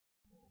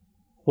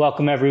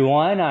Welcome,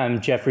 everyone. I'm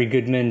Jeffrey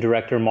Goodman,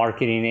 Director of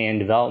Marketing and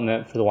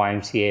Development for the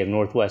YMCA of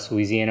Northwest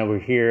Louisiana. We're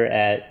here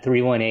at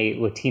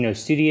 318 Latino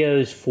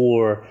Studios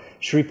for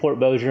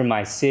Shreveport-Bossier,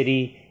 my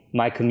city,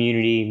 my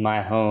community,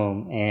 my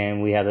home.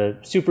 And we have a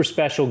super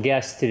special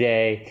guest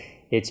today.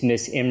 It's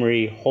Miss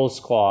Emerie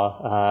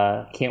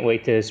Holtzclaw. Can't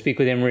wait to speak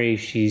with Emerie.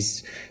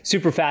 She's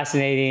super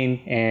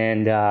fascinating,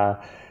 and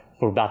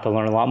we're about to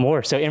learn a lot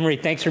more. So Emerie,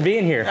 thanks for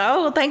being here.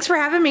 Oh, well, thanks for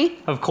having me.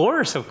 Of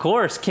course.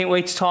 Can't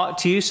wait to talk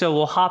to you. So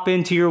we'll hop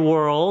into your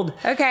world.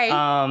 Okay.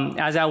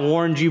 As I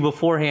warned you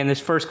beforehand, this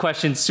first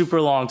question's super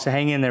long, so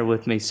hang in there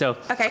with me. So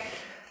Okay.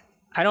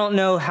 I don't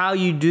know how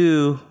you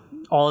do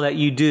all that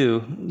you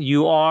do.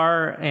 You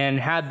are and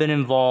have been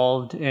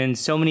involved in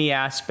so many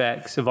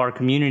aspects of our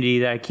community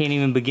that I can't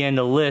even begin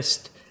to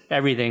list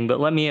everything, but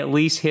let me at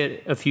least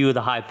hit a few of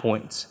the high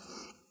points.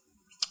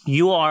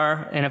 You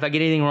are, and if I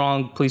get anything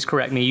wrong, please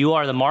correct me, you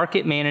are the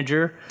market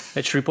manager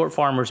at Shreveport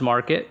Farmers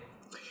Market,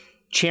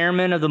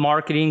 chairman of the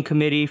marketing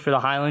committee for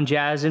the Highland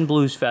Jazz and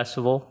Blues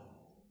Festival.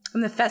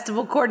 I'm the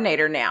festival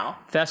coordinator now.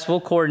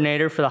 Festival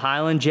coordinator for the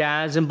Highland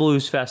Jazz and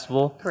Blues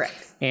Festival.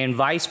 Correct. And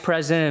vice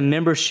president of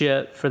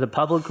membership for the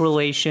Public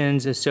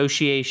Relations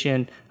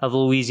Association of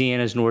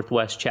Louisiana's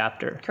Northwest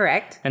Chapter.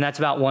 Correct. And that's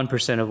about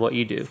 1% of what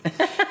you do.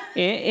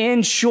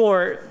 In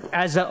short,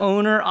 as the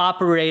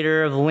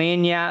owner-operator of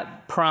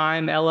Lagniappe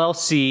Prime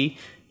LLC,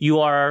 you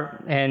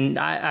are, and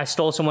I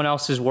stole someone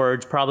else's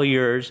words, probably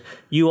yours,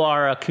 you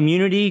are a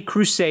community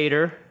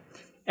crusader,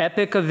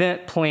 epic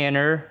event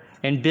planner,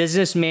 and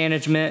business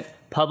management,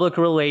 public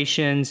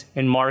relations,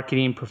 and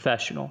marketing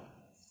professional.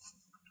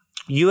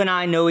 You and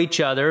I know each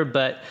other,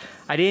 but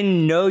I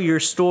didn't know your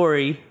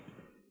story,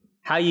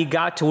 how you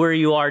got to where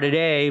you are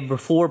today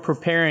before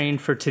preparing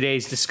for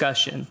today's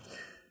discussion.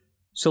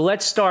 So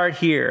let's start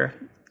here.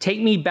 Take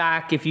me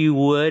back, if you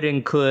would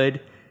and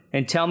could,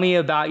 and tell me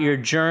about your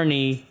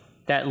journey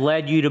that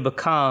led you to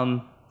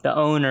become the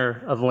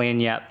owner of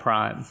Lagniappe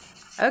Prime.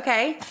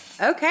 Okay.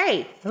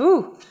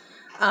 Ooh.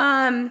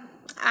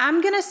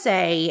 I'm going to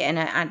say, and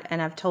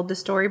I've told the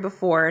story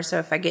before, so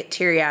if I get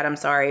teary-eyed, I'm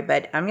sorry,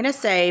 but I'm going to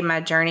say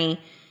my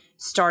journey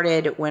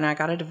started when I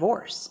got a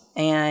divorce.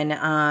 And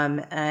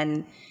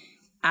I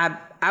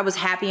was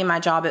happy in my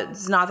job.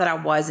 It's not that I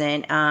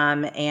wasn't.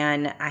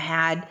 And I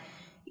had,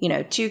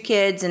 2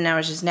 kids, and I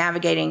was just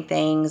navigating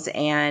things.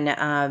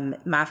 And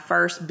my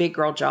first big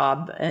girl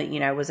job,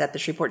 was at the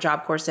Shreveport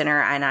Job Corps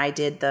Center, and I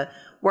did the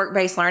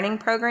work-based learning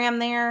program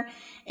there.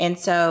 And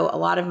so a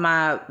lot of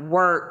my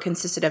work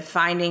consisted of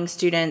finding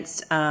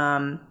students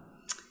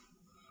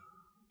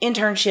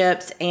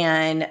internships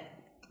and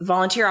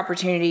volunteer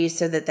opportunities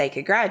so that they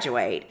could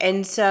graduate.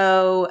 And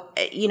so,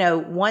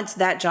 once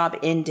that job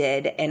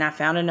ended and I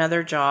found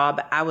another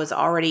job, I was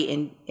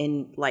already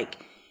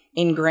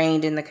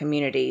ingrained in the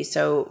community.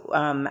 So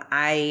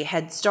I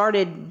had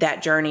started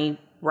that journey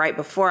right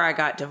before I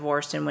got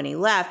divorced. And when he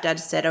left, I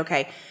just said,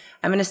 okay,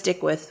 I'm going to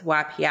stick with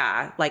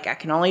YPI. I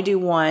can only do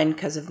one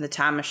because of the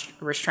time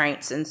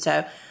restraints. And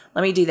so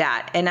let me do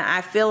that. And I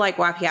feel like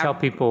YPI... Tell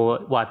people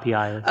what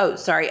YPI is. Oh,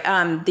 sorry.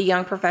 The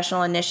Young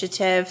Professional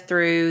Initiative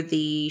through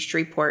the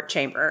Shreveport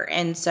Chamber.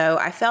 And so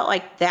I felt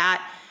like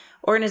that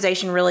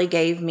organization really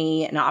gave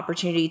me an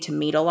opportunity to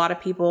meet a lot of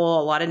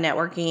people, a lot of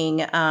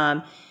networking.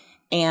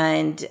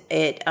 And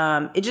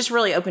it just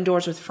really opened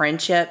doors with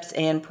friendships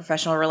and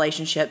professional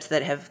relationships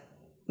that have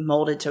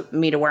molded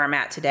me to where I'm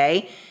at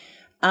today.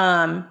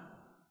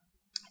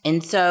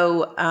 And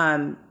so,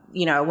 I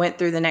went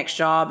through the next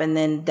job, and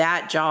then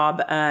that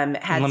job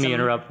had Let me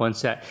interrupt one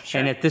sec. Sure.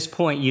 And at this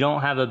point, you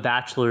don't have a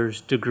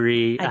bachelor's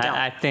degree, I don't.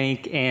 I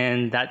think,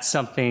 and that's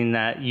something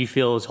that you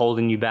feel is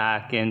holding you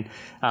back. And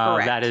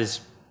that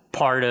is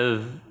part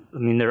of,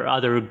 there are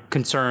other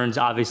concerns,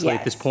 obviously, Yes.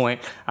 At this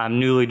point.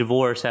 I'm newly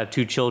divorced, I have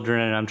 2 children,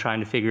 and I'm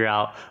trying to figure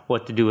out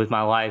what to do with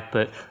my life.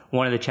 But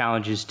one of the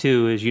challenges,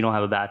 too, is you don't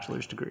have a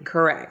bachelor's degree.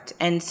 Correct.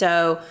 And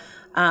so...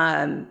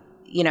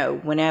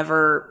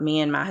 whenever me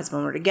and my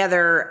husband were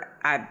together,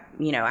 I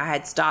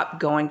had stopped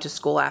going to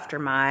school after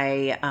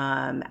my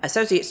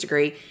associate's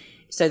degree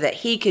so that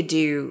he could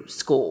do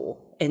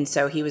school. And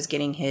so he was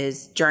getting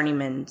his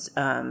journeyman's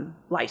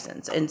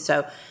license. And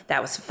so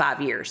that was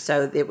 5 years.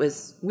 So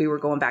we were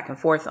going back and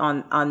forth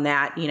on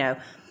that,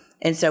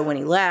 And so when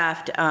he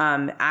left,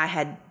 I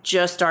had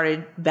just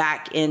started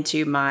back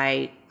into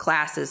my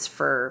classes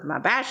for my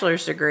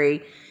bachelor's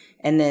degree.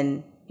 And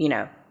then,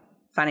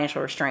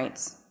 financial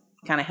restraints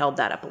kind of held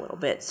that up a little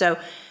bit. So,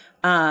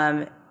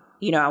 I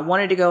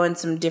wanted to go in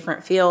some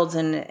different fields,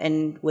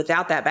 and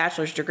without that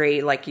bachelor's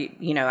degree, I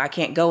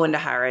can't go into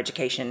higher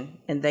education,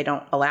 and they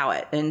don't allow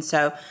it. And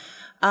so,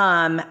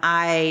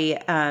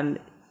 I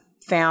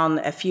found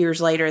a few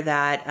years later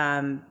that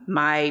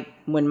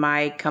when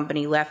my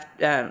company left,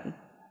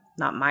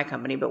 not my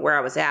company, but where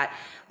I was at,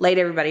 laid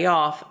everybody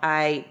off,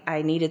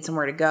 I needed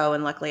somewhere to go,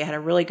 and luckily I had a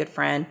really good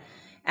friend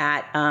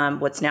at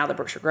what's now the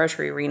Brookshire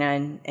Grocery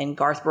Arena, and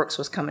Garth Brooks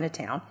was coming to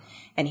town,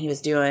 and he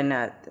was doing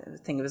I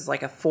think it was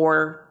like a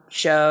 4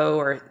 show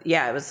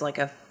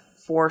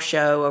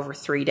over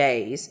 3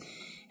 days,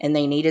 and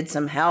they needed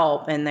some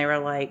help, and they were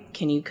like,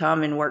 can you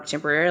come and work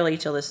temporarily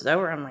till this is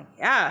over? I'm like,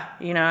 yeah,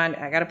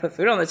 I got to put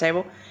food on the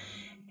table.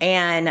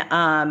 And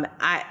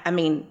I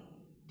mean,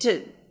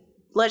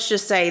 let's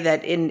just say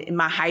that in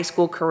my high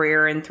school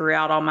career and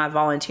throughout all my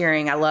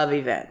volunteering, I love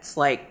events.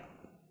 Like,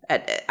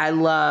 I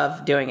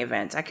love doing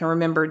events. I can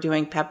remember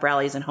doing pep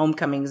rallies and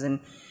homecomings and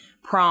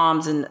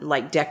proms and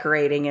like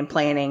decorating and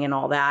planning and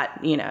all that,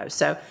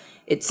 so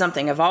it's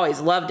something I've always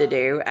loved to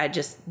do. I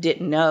just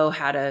didn't know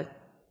how to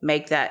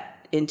make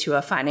that into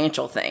a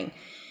financial thing.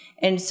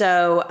 And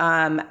so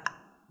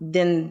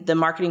then the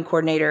marketing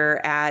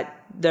coordinator at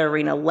the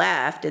arena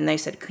left, and they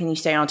said, can you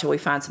stay on until we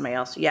find somebody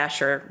else? Yeah,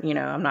 sure.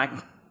 I'm not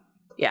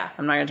going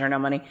to turn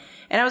down money.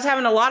 And I was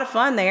having a lot of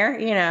fun there,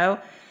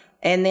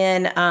 And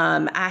then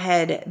I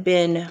had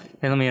been...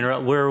 And let me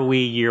interrupt. Where are we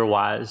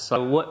year-wise?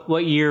 So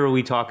what year are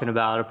we talking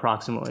about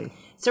approximately?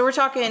 So we're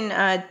talking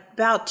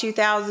about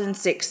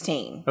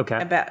 2016. Okay.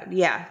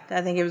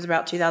 I think it was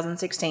about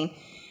 2016.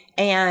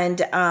 And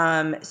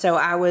so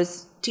I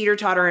was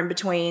teeter-totter in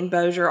between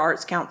Bossier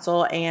Arts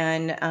Council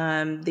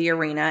and the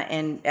arena.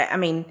 And I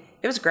mean,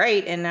 it was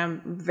great. And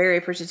I'm very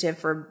appreciative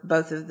for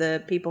both of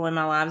the people in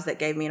my lives that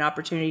gave me an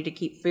opportunity to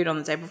keep food on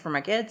the table for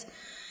my kids.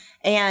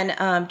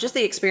 And just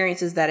the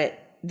experiences that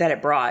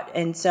it brought.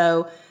 And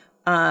so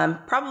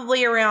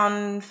probably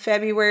around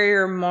February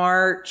or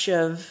March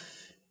of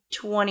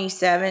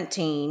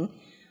 2017,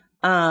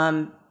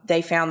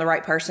 they found the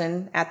right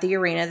person at the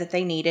arena that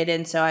they needed.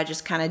 And so I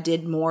just kind of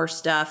did more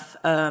stuff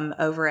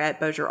over at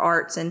Bossier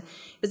Arts. And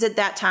it was at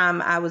that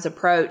time I was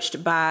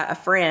approached by a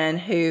friend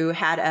who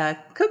had a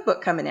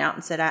cookbook coming out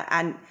and said,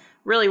 I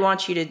really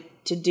want you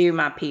to do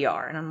my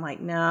PR. And I'm like,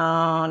 no,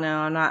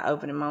 I'm not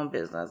opening my own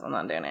business. I'm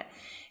not doing it.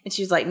 And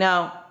she's like,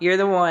 no, you're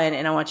the one,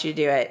 and I want you to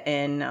do it.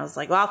 And I was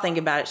like, well, I'll think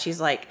about it. She's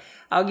like,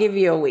 I'll give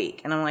you a week.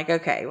 And I'm like,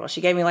 okay. Well,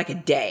 she gave me like a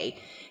day.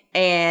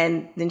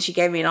 And then she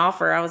gave me an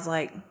offer. I was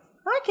like,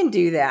 I can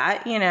do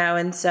that,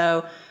 And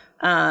so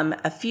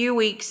a few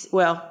weeks,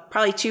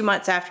 probably 2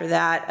 months after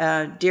that,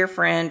 a dear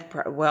friend,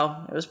 it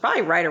was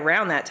probably right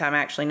around that time,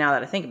 actually, now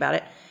that I think about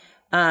it.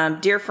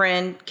 Dear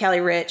friend,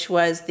 Kelly Rich,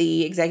 was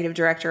the executive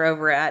director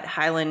over at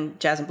Highland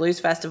Jazz and Blues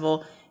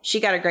Festival. She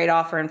got a great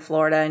offer in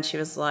Florida, and she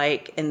was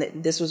like, and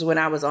this was when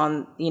I was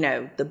on,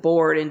 the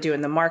board and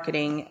doing the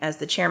marketing as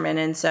the chairman.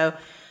 And so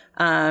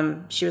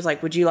she was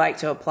like, would you like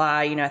to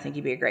apply? I think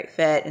you'd be a great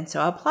fit. And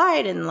so I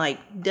applied, and I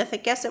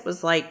guess it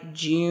was like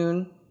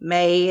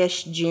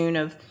May-ish, June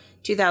of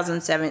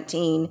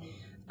 2017.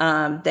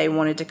 They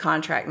wanted to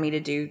contract me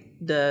to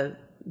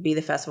be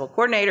the festival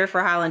coordinator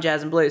for Highland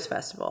Jazz and Blues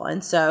Festival.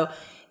 And so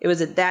it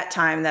was at that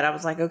time that I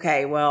was like,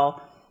 okay,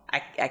 well,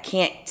 I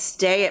can't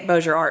stay at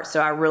Bossier Arts, so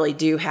I really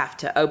do have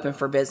to open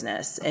for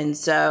business. And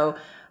so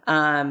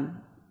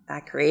I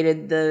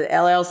created the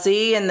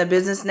LLC and the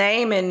business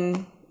name,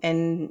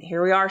 and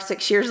here we are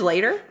 6 years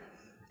later.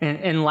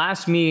 And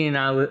last meeting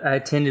I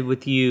attended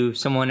with you,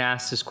 someone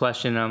asked this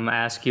question. I'm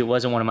asking you, it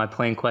wasn't one of my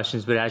plain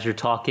questions, but as you're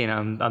talking,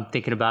 I'm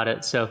thinking about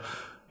it. So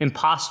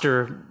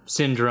imposter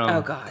syndrome.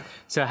 Oh, God.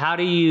 So how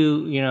do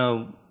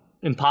you,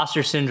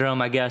 imposter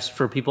syndrome, I guess,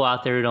 for people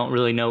out there who don't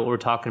really know what we're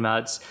talking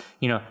about, it's,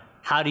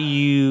 how do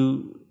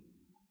you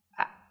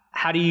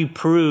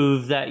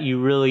prove that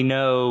you really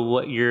know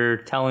what you're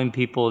telling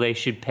people they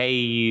should pay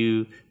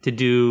you to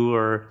do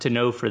or to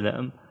know for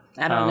them?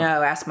 I don't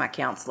know. Ask my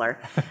counselor.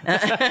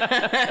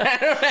 I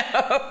don't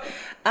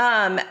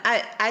know.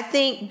 I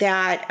think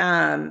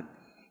that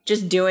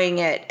just doing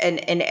it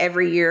and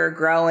every year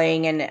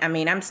growing, and I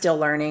mean, I'm still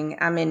learning.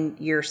 I'm in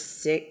year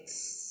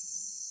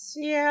 6.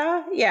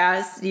 Yeah,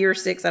 it's year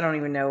 6. I don't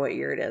even know what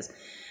year it is.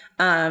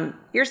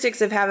 Year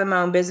 6 of having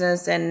my own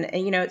business, and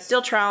it's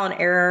still trial and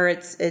error.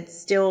 It's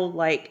still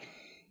like,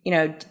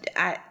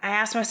 I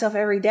ask myself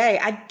every day.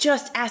 I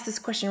just asked this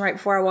question right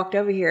before I walked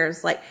over here.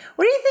 It's like,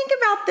 what do you think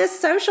about this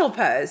social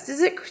post?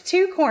 Is it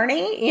too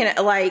corny?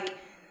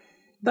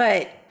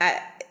 But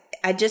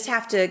I just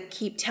have to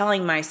keep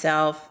telling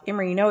myself,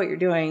 Emerie, you know what you're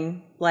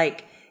doing.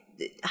 Like,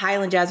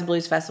 Highland Jazz and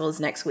Blues Festival is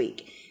next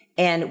week,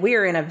 and we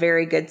are in a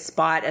very good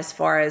spot as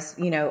far as,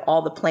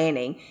 all the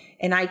planning.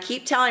 And I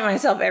keep telling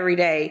myself every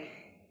day,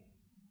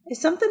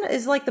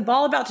 is like the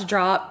ball about to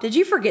drop? Did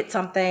you forget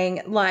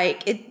something?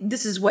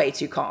 This is way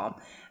too calm.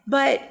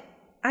 But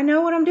I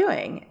know what I'm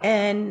doing,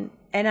 and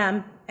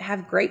I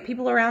have great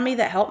people around me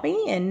that help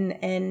me,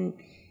 and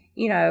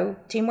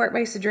teamwork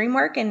makes the dream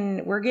work,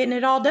 and we're getting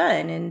it all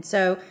done. And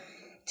so,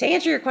 to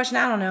answer your question,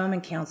 I don't know. I'm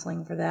in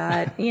counseling for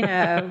that.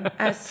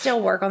 I still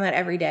work on that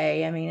every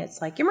day. I mean,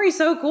 it's like, Emerie's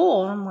so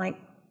cool. And I'm like,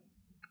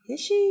 is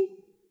she?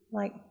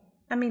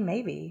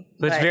 Maybe.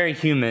 But it's very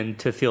human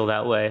to feel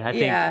that way. I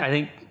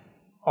think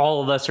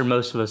all of us or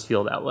most of us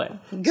feel that way.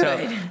 Good.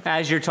 So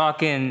as you're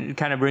talking, it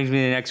kind of brings me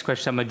to the next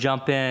question. I'm going to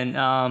jump in.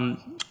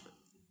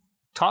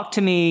 Talk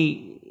to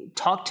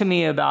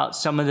me about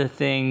some of the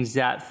things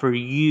that for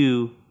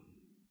you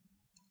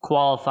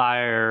qualify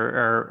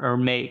or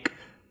make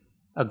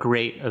a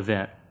great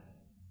event,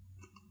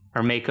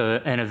 or make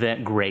an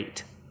event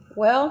great.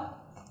 Well,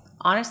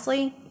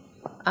 honestly,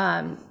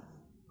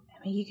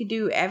 I mean, you can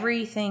do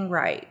everything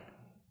right,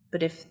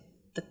 but if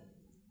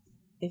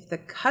the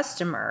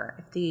customer,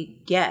 if the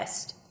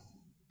guest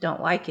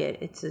don't like it,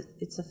 it's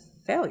a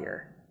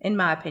failure, in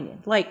my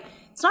opinion. Like,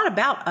 it's not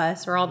about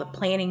us or all the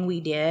planning we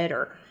did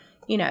or,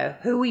 you know,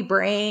 who we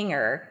bring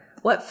or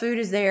what food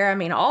is there. I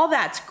mean, all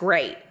that's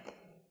great.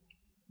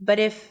 But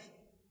if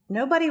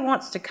nobody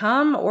wants to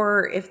come,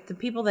 or if the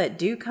people that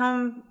do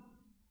come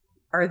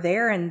are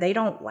there and they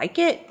don't like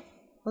it,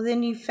 well,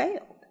 then you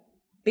failed.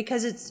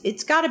 Because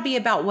it's got to be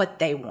about what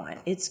they want.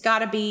 It's got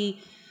to be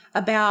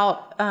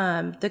about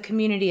the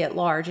community at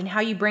large and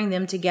how you bring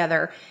them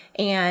together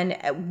and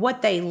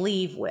what they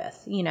leave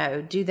with. You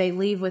know, do they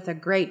leave with a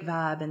great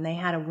vibe and they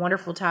had a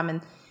wonderful time?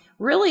 And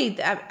really,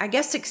 I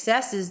guess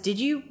success is, did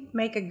you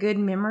make a good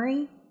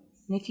memory?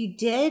 And if you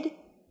did,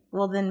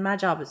 well, then my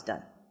job is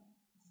done.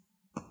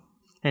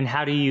 And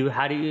how do you,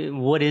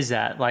 what is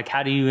that? Like,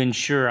 how do you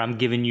ensure I'm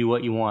giving you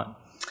what you want?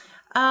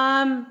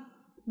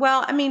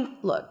 Well, I mean,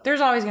 look,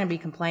 there's always going to be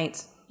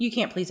complaints. You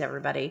can't please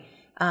everybody.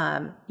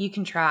 You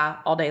can try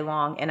all day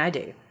long, and I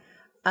do.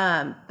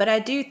 But I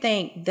do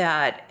think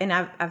that, and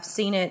I've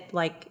seen it,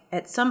 like,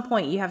 at some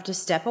point you have to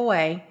step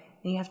away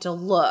and you have to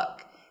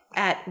look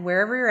at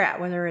wherever you're at,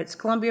 whether it's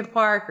Columbia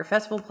Park or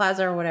Festival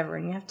Plaza or whatever,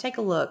 and you have to take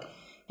a look.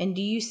 And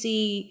do you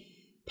see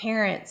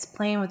parents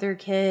playing with their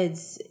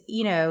kids,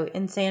 you know,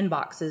 in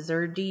sandboxes?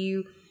 Or do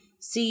you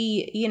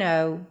see, you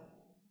know,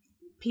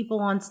 people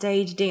on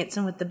stage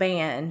dancing with the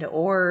band?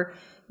 Or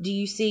do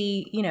you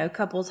see, you know,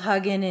 couples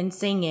hugging and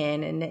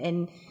singing?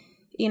 And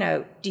you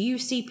know, do you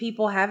see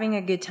people having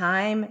a good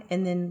time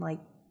and then, like,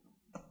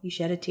 you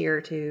shed a tear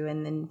or two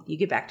and then you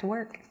get back to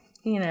work?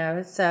 You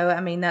know, so,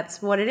 I mean,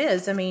 that's what it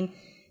is. I mean,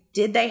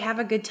 did they have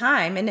a good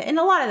time? And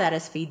a lot of that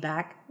is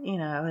feedback, you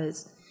know,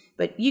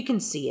 but you can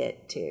see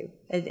it too.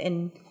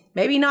 And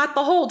maybe not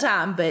the whole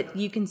time, but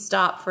you can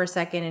stop for a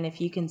second, and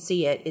if you can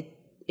see it,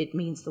 it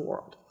means the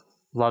world.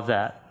 Love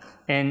that.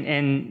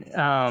 And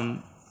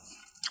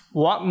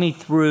walk me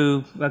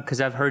through,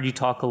 because I've heard you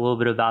talk a little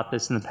bit about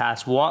this in the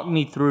past, walk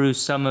me through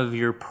some of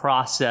your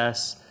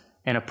process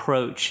and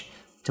approach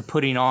to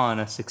putting on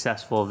a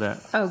successful event.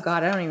 Oh,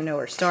 God, I don't even know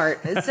where to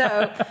start.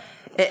 So,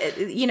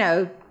 you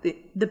know,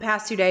 the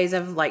past 2 days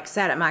I've, like,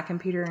 sat at my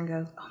computer and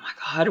go, oh, my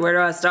God, where do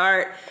I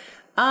start?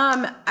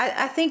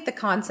 I think the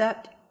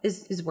concept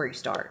is where you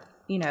start.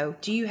 You know,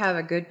 do you have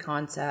a good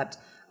concept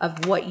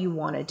of what you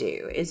want to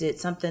do? Is it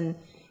something...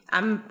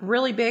 I'm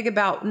really big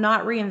about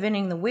not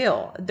reinventing the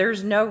wheel.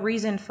 There's no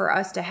reason for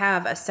us to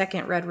have a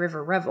second Red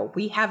River Revel.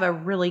 We have a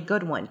really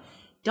good one.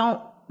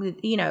 Don't,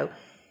 you know,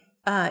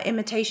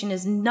 imitation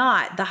is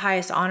not the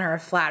highest honor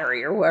of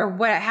flattery, or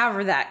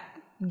however that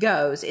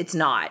goes. It's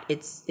not.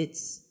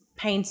 It's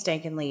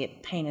painstakingly a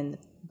pain in the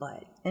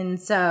butt. And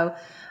so,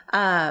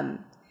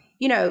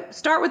 you know,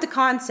 start with the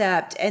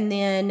concept, and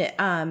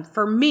then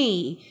for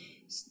me,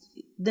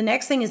 the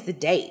next thing is the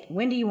date.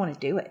 When do you want to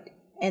do it?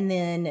 And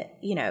then,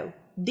 you know,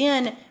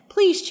 then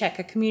please check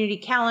a community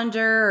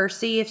calendar or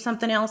see if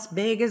something else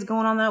big is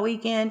going on that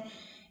weekend.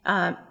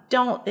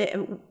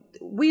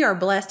 We are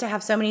blessed to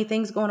have so many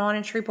things going on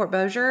in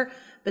Shreveport-Bossier,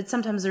 but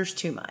sometimes there's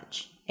too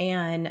much.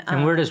 And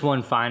where does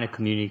one find a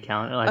community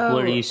calendar? Like,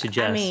 what do you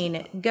suggest? I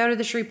mean, go to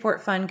the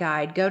Shreveport Fun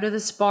Guide, go to the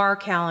SPAR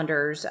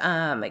calendars,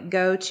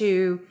 go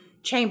to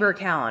chamber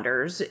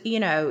calendars. You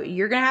know,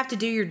 you're going to have to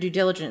do your due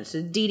diligence.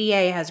 The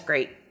DDA has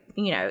great,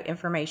 you know,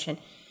 information.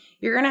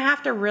 You're going to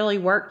have to really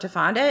work to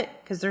find it,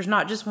 because there's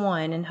not just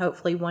one, and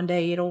hopefully one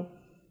day it'll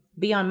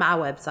be on my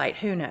website.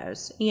 Who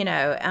knows? You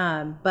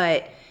know,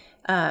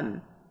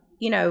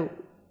 you know,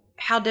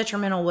 how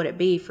detrimental would it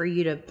be for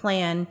you to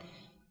plan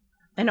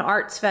an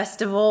arts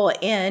festival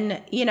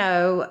in, you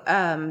know,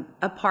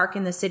 a park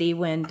in the city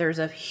when there's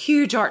a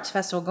huge arts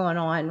festival going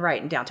on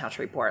right in downtown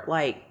Shreveport?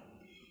 Like,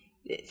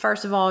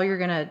 first of all, you're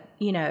going to,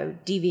 you know,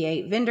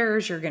 deviate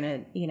vendors, you're going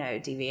to, you know,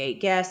 deviate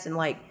guests, and,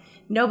 like,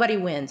 nobody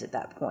wins at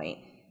that point.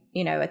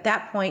 You know, at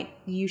that point,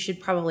 you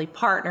should probably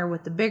partner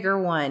with the bigger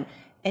one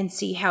and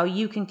see how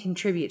you can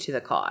contribute to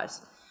the cause.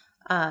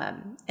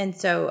 And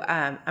so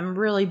I'm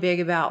really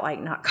big about,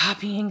 like, not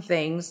copying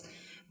things,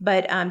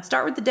 but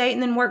start with the date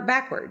and then work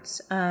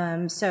backwards.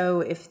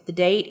 So if the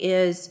date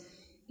is,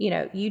 you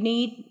know, you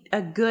need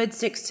a good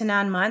 6 to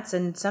 9 months,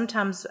 and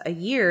sometimes a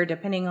year,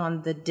 depending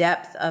on the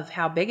depth of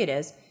how big it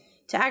is,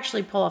 to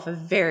actually pull off a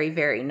very,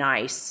 very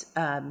nice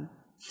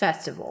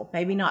festival.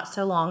 Maybe not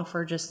so long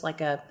for just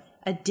like a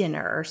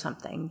dinner or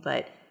something,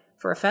 but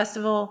for a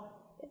festival,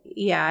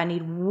 yeah, I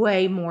need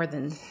way more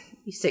than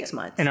 6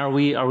 months. And are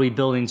we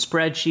building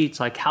spreadsheets?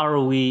 Like, how are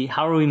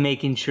we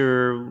making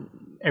sure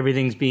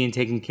everything's being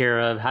taken care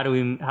of? How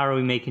are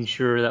we making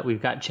sure that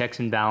we've got checks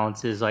and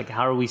balances? Like,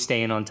 how are we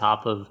staying on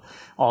top of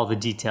all the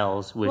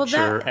details, which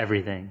are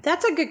everything?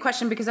 That's a good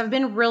question, because I've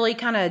been really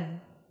kind of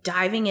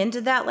diving into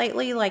that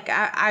lately. Like,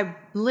 I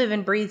live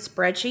and breathe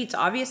spreadsheets,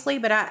 obviously,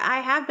 but I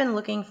have been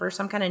looking for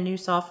some kind of new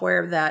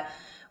software that,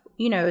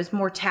 you know, is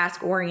more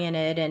task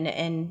oriented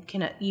and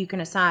you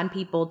can assign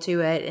people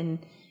to it,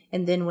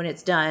 and then when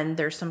it's done,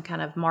 there's some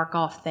kind of mark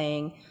off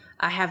thing.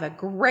 I have a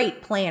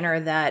great planner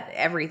that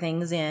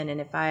everything's in, and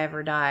if I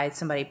ever die,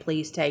 somebody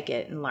please take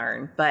it and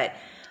learn. But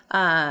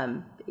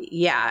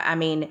yeah, I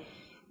mean,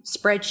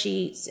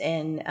 spreadsheets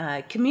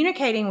and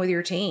communicating with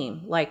your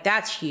team, like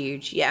that's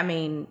huge. Yeah, I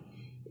mean,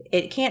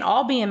 it can't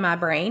all be in my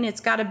brain.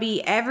 It's got to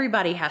be,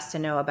 everybody has to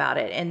know about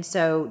it. And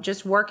so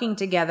just working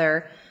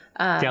together,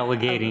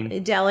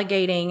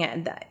 delegating,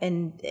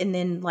 and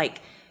then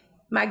like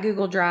my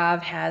Google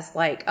Drive has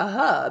like a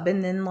hub,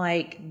 and then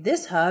like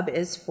this hub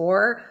is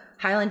for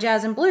Highland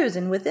Jazz and Blues,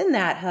 and within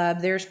that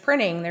hub there's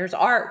printing, there's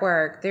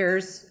artwork,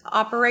 there's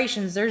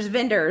operations, there's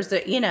vendors,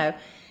 that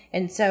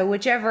and so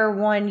whichever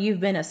one you've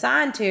been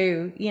assigned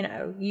to,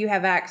 you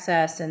have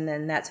access, and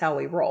then that's how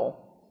we roll.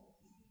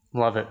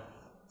 Love it.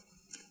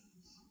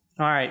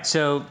 All right,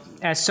 so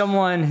as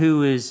someone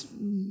who is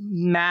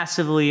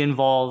massively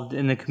involved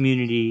in the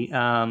community,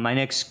 my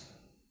next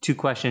two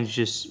questions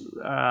just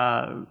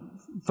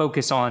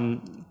focus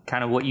on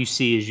kind of what you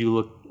see as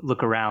you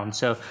look around.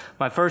 So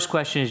my first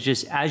question is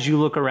just, as you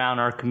look around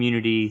our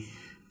community,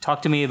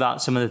 talk to me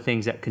about some of the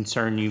things that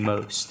concern you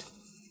most.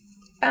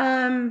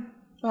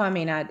 Well, I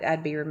mean,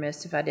 I'd be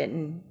remiss if I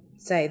didn't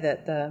say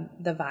that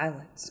the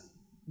violence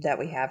that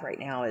we have right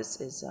now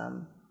is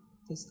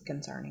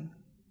concerning.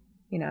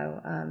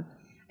 I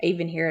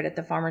even hear it at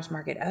the farmer's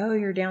market. Oh,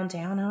 you're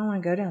downtown? I don't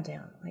want to go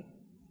downtown. Like,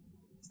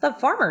 it's the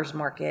farmer's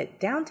market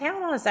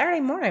downtown on a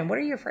Saturday morning. What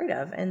are you afraid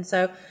of? And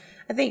so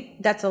I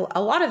think that's a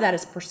lot of that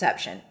is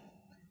perception.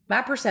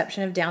 My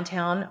perception of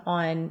downtown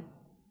on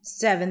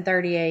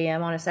 7:30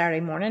 a.m. on a Saturday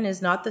morning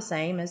is not the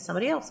same as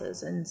somebody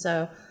else's. And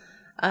so,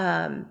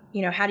 how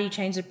do you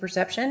change the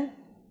perception?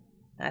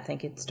 I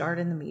think it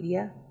started in the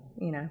media.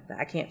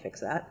 I can't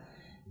fix that.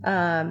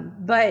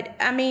 But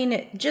I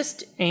mean,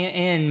 just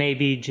and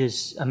maybe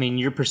just, I mean,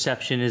 your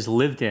perception is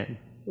lived in,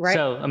 right?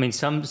 So I mean,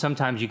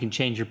 sometimes you can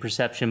change your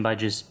perception by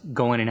just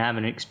going and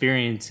having an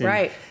experience, and,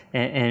 right?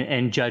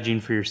 And judging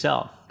for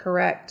yourself.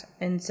 Correct.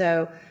 And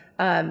so,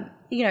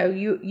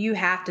 you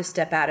have to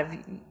step out of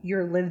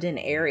your lived in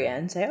area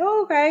and say,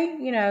 oh, okay,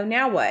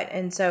 now what?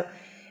 And so,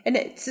 and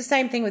it's the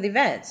same thing with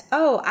events.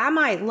 Oh, I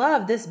might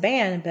love this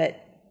band,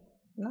 but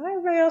not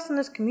everybody else in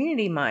this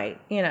community might,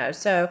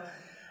 so.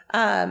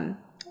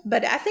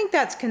 But I think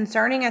that's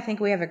concerning. I think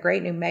we have a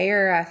great new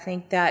mayor. I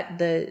think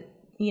that I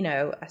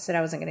said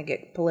I wasn't going to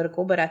get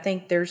political, but I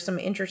think there's some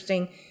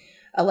interesting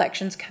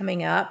elections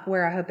coming up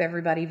where I hope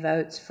everybody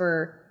votes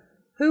for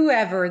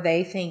whoever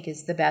they think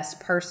is the best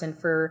person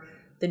for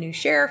the new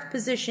sheriff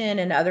position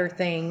and other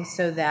things,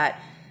 so that,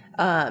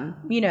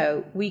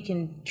 we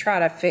can try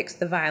to fix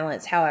the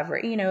violence, however,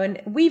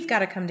 and we've got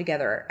to come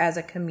together as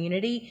a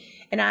community.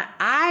 And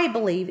I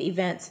believe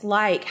events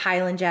like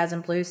Highland Jazz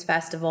and Blues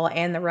Festival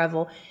and the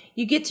Revel,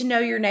 you get to know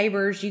your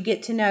neighbors, you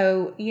get to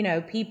know,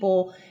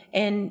 people,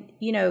 and,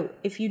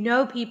 if you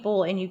know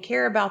people and you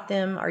care about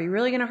them, are you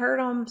really going to hurt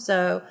them?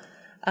 So,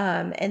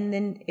 and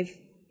then if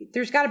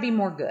there's got to be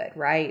more good,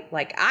 right?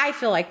 Like, I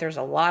feel like there's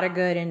a lot of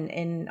good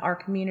in our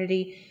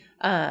community.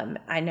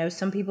 I know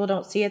some people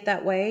don't see it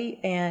that way,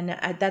 and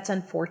that's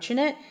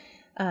unfortunate.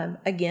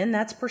 Again,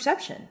 that's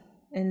perception.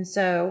 And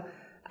so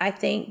I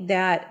think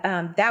that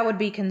that would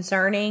be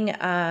concerning.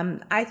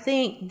 I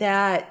think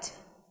that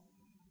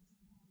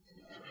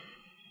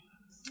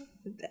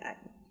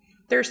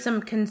there's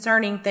some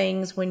concerning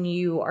things when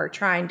you are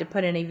trying to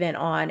put an event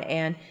on,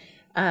 and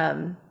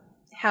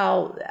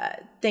how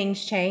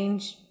things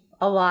change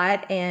a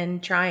lot,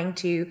 and trying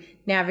to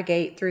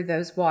navigate through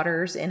those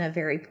waters in a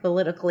very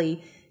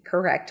politically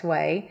correct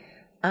way.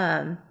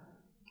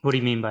 What do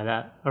you mean by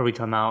that? Are we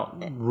talking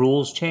about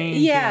rules change?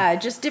 Yeah,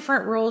 just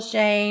different rules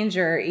change,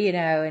 or,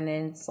 and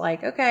it's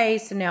like, okay,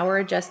 so now we're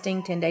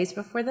adjusting 10 days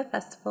before the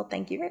festival.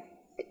 Thank you very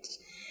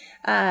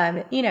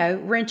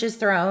much. Wrenches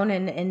thrown,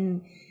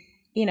 and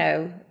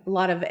a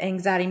lot of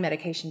anxiety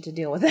medication to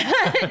deal with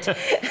that.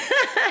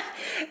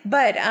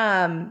 But,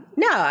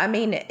 no, I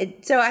mean,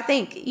 so I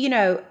think,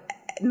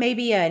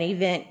 maybe an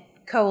event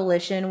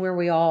coalition where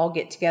we all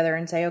get together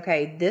and say,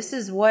 okay, this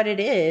is what it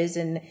is,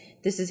 and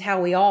this is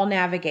how we all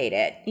navigate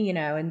it,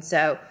 and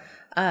so,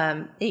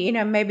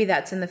 maybe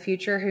that's in the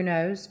future, who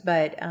knows,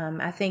 but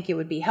I think it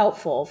would be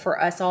helpful for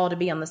us all to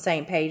be on the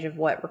same page of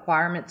what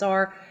requirements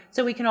are,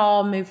 so we can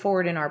all move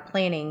forward in our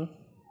planning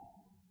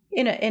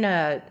in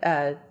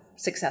a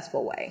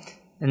successful way.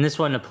 And this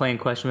wasn't a planned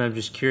question, but I'm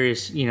just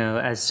curious,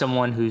 as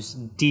someone who's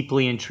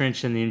deeply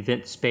entrenched in the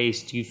event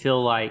space, do you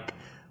feel like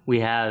we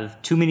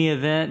have too many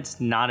events,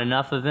 not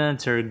enough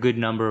events, or a good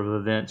number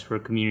of events for a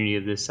community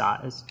of this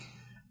size?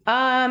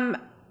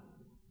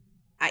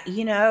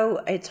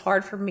 It's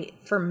hard for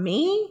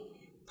me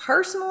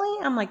personally.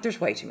 I'm like, there's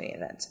way too many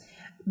events,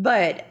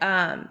 but,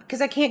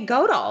 cause I can't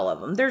go to all of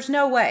them. There's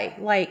no way.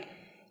 Like,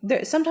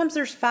 sometimes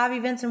there's 5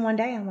 events in one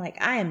day. I'm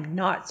like, I am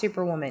not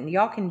Superwoman.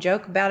 Y'all can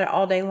joke about it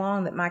all day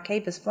long that my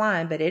cape is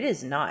flying, but it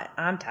is not.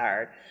 I'm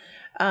tired.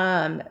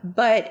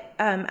 But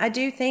I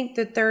do think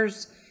that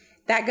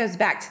that goes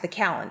back to the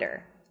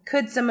calendar.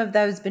 Could some of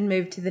those been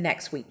moved to the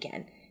next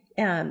weekend?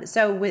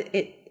 So with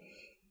it,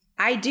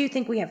 I do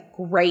think we have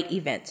great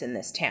events in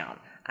this town.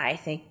 I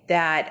think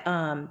that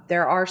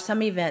there are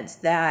some events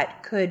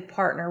that could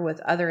partner with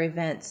other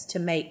events to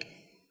make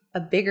a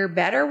bigger,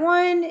 better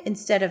one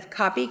instead of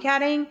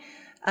copycatting.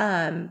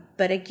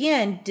 But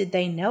again, did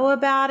they know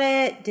about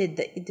it?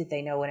 Did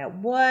they know when it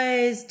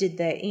was? Did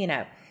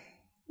they,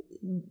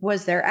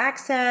 was there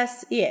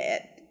access?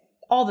 Yeah,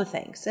 all the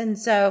things. And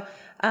so,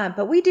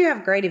 but we do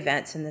have great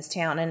events in this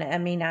town. And I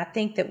mean, I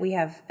think that we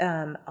have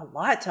a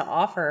lot to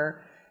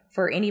offer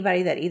for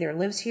anybody that either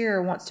lives here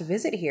or wants to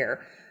visit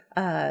here.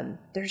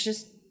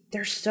 There's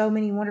so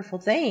many wonderful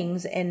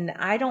things. And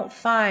I don't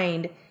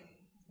find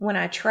when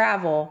I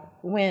travel,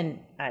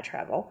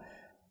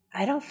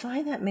 I don't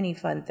find that many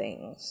fun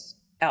things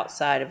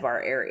outside of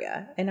our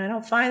area. And I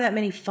don't find that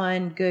many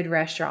fun, good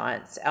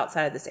restaurants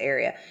outside of this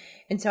area.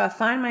 And so I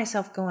find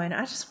myself going,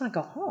 I just want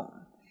to go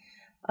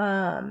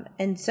home.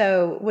 And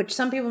so, which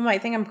some people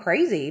might think I'm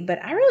crazy,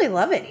 but I really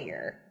love it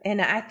here.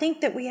 And I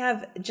think that we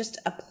have just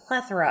a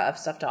plethora of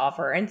stuff to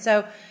offer. And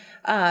so,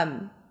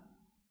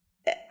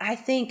 I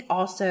think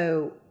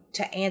also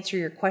to answer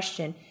your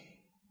question,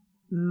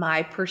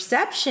 my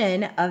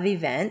perception of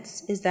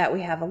events is that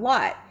we have a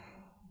lot.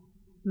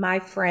 My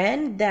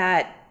friend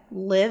that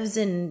lives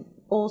in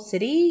Old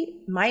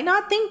City might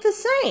not think the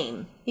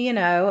same,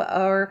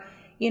 or,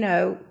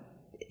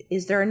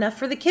 is there enough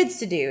for the kids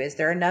to do? Is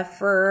there enough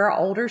for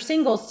older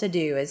singles to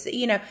do?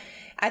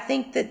 I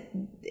think that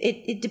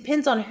it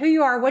depends on who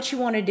you are, what you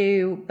want to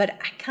do, but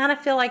I kind of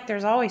feel like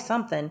there's always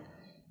something,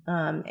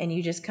 and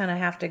you just kind of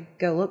have to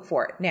go look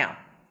for it. Now,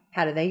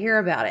 how do they hear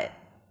about it?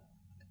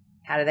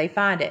 How do they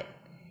find it?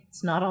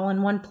 It's not all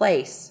in one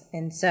place.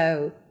 And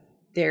so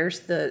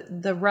there's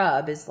the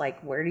rub is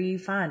like, where do you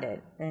find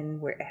it?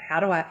 And how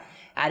do I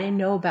didn't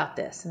know about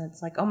this. And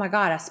it's like, oh my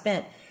God, I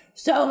spent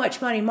so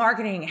much money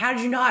marketing. How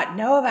did you not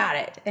know about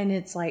it? And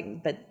it's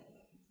like, but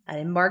I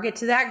didn't market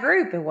to that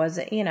group. It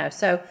wasn't,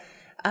 so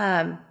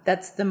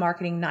that's the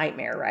marketing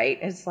nightmare, right?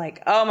 It's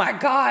like, oh my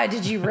God,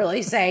 did you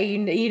really say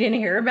you didn't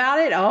hear about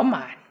it? Oh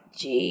my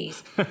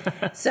geez.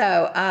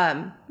 So,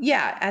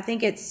 I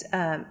think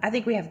I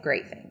think we have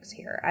great things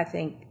here. I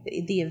think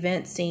the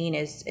event scene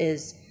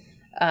is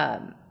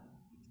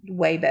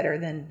way better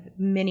than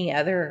many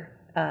other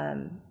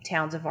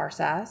towns of our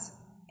size,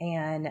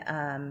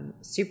 and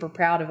super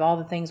proud of all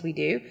the things we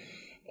do,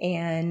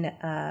 and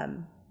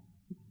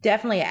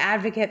definitely an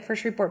advocate for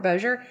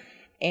Shreveport-Bossier.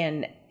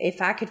 And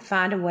if I could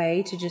find a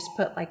way to just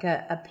put like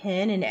a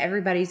pin in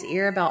everybody's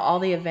ear about all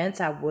the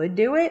events, I would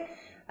do it.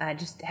 I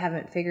just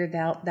haven't figured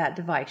out that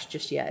device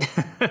just yet.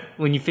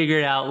 When you figure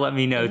it out, let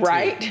me know too.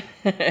 Right.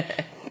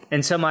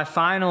 And so my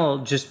final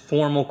just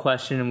formal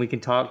question, and we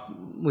can talk,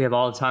 we have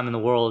all the time in the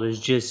world, is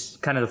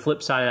just kind of the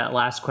flip side of that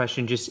last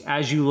question. Just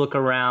as you look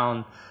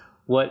around,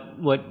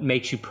 what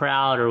makes you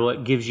proud, or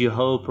what gives you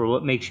hope, or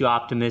what makes you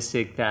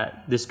optimistic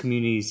that this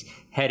community's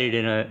headed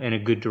in a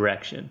good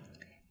direction?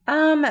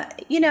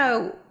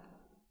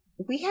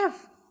 We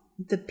have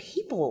the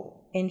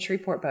people in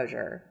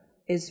Shreveport-Bossier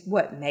is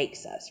what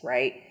makes us,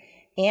 right?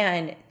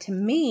 And to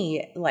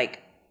me,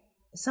 like,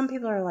 some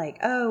people are like,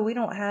 oh, we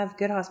don't have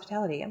good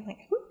hospitality. I'm like,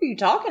 who are you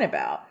talking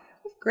about?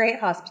 We have great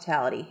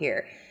hospitality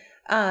here.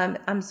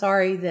 I'm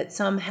sorry that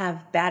some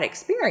have bad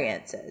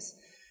experiences.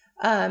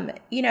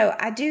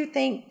 I do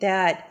think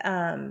that,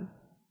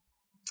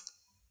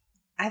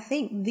 I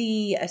think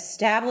the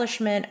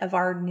establishment of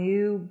our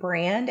new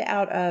brand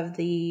out of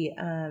the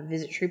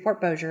Visit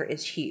Shreveport-Bossier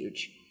is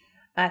huge.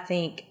 I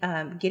think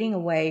getting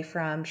away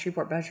from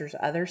Shreveport-Bossier's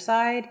other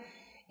side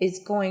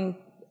is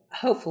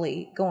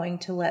hopefully going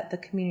to let the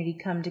community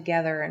come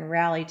together and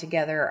rally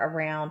together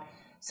around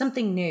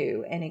something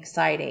new and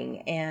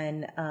exciting,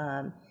 and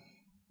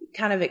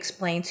kind of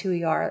explains who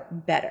we are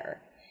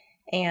better.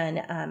 And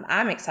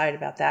I'm excited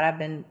about that. I've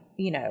been,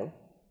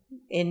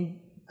 in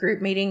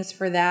group meetings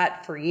for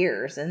that for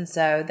years. And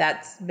so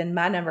that's been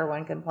my number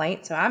one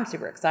complaint. So I'm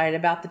super excited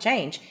about the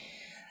change.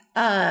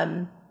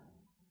 And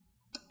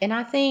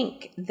I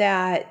think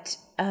that,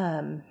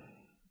 I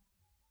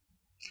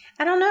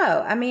don't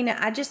know. I mean,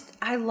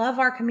 I love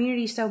our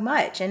community so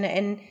much.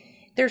 And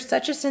there's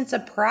such a sense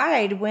of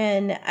pride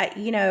when,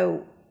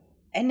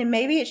 and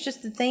maybe it's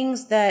just the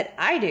things that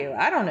I do.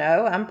 I don't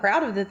know. I'm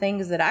proud of the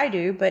things that I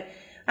do, but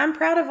I'm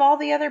proud of all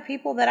the other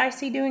people that I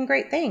see doing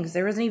great things.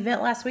 There was an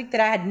event last week that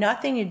I had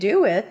nothing to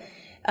do with,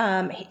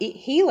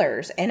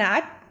 healers, and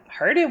I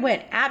heard it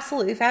went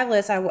absolutely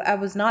fabulous. I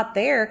was not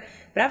there,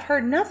 but I've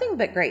heard nothing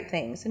but great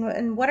things,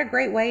 and what a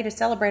great way to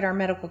celebrate our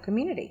medical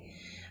community.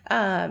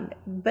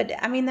 But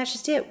I mean, that's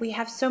just it. We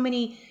have so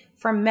many,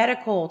 from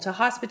medical to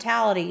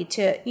hospitality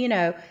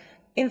to,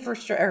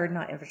 infrastructure, or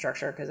not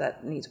infrastructure because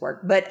that needs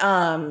work, but,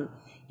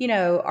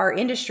 our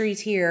industries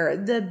here,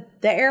 the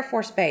Air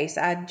Force Base,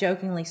 I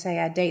jokingly say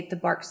I date the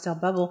Barksdale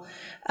bubble.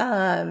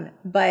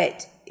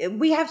 But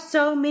we have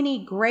so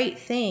many great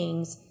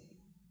things.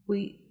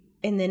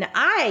 And then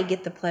I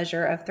get the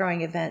pleasure of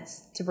throwing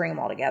events to bring them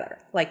all together.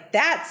 Like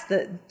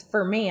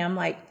for me, I'm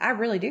like, I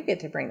really do get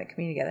to bring the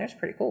community together. It's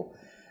pretty cool.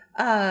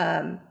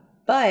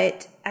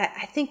 But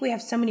I think we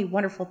have so many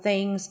wonderful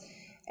things.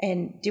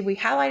 And did we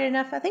highlight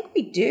enough? I think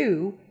we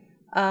do.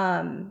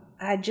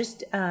 I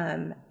just,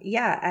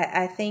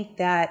 I think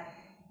that,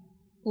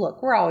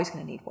 look, we're always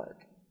going to need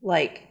work.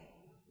 Like,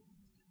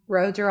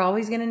 roads are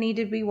always going to need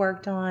to be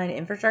worked on.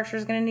 Infrastructure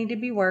is going to need to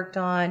be worked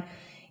on.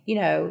 You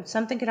know,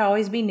 something could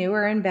always be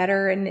newer and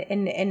better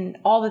and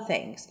all the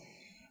things.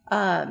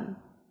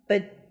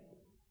 But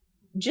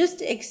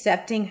just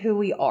accepting who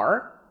we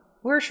are,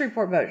 we're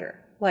Shreveport-Bossier.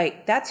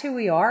 Like, that's who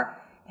we are.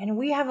 And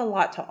we have a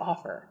lot to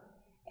offer.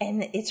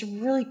 And it's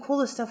really cool,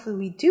 the stuff that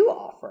we do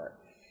offer.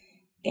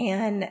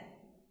 And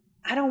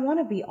I don't want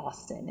to be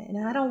Austin,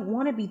 and I don't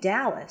want to be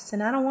Dallas,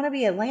 and I don't want to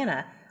be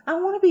Atlanta. I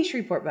want to be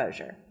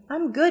Shreveport-Bossier.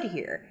 I'm good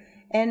here.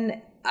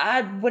 And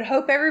I would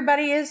hope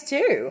everybody is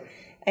too.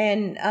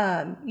 And,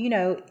 you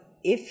know,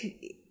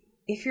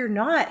 if you're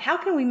not, how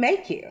can we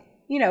make you?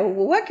 You know,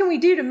 what can we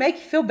do to make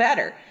you feel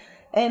better?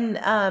 And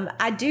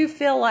I do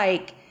feel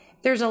like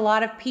there's a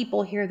lot of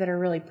people here that are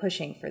really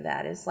pushing for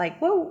that. It's like,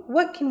 well,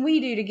 what can we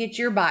do to get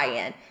your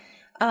buy-in?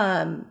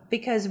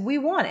 Because we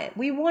want it.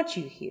 We want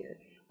you here.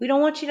 We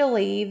don't want you to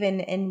leave,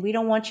 and we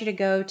don't want you to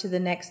go to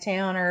the next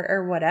town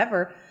or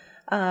whatever.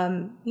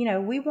 You know,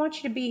 we want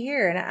you to be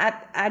here. And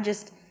I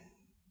just,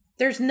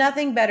 there's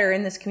nothing better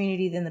in this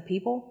community than the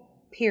people,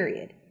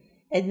 period.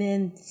 And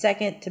then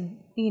second to,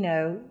 you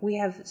know, we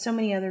have so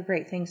many other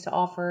great things to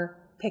offer.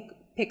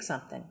 Pick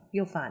something.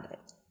 You'll find it.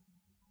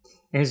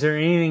 Is there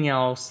anything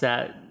else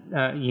that,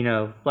 you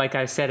know, like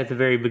I said at the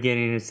very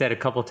beginning and said a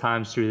couple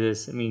times through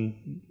this, I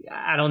mean,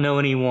 I don't know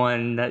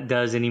anyone that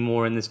does any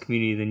more in this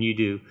community than you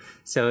do.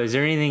 So is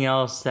there anything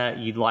else that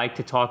you'd like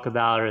to talk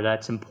about or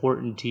that's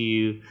important to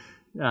you?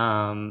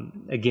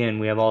 Again,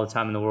 we have all the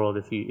time in the world.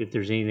 If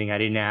there's anything I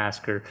didn't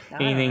ask or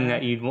anything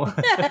that you'd want.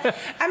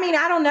 I mean,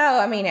 I don't know.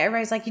 I mean,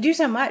 everybody's like, you do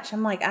so much.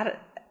 I'm like,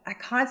 I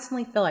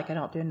constantly feel like I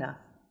don't do enough.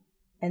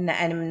 And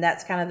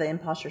that's kind of the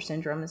imposter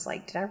syndrome. It's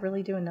like, did I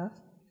really do enough?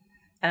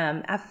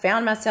 I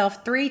found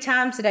myself 3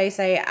 times today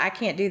say, I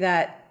can't do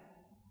that.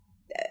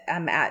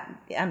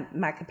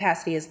 My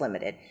capacity is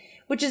limited,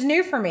 which is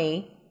new for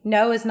me.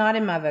 No is not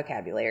in my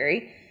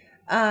vocabulary.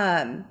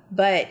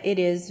 But it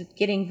is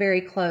getting very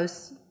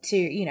close to,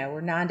 you know,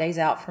 we're 9 days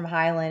out from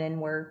Highland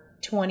and we're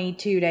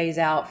 22 days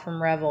out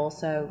from Revel.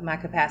 So my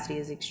capacity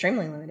is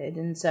extremely limited.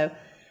 And so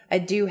I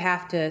do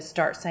have to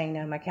start saying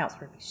no. My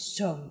counselor would be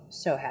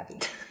so happy.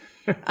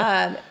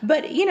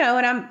 But, you know,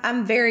 and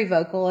I'm very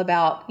vocal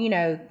about, you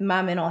know,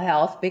 my mental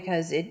health,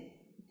 because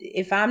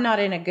if I'm not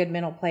in a good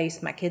mental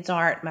place, my kids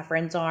aren't, my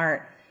friends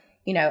aren't,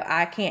 you know,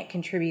 I can't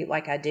contribute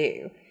like I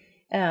do.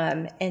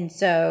 And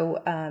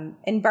so,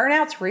 and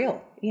burnout's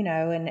real, you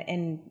know,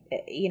 and,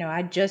 you know,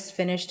 I just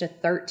finished a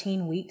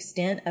 13-week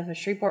stint of a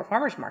Shreveport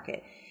farmers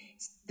market.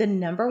 It's the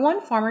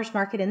 #1 farmers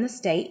market in the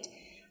state.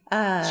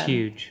 It's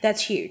huge.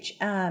 That's huge.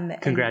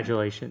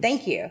 Congratulations.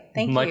 Thank you.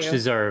 Much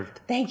deserved.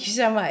 Thank you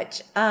so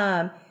much.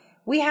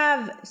 We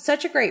have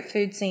such a great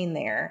food scene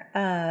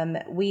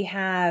there. We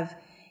have,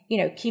 you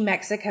know, Key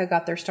Mexico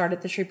got their start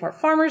at the Shreveport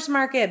Farmers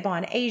Market,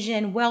 Bon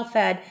Asian, Well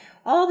Fed,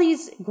 all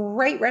these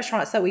great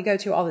restaurants that we go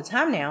to all the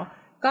time now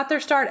got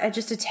their start at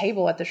just a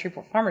table at the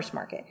Shreveport Farmers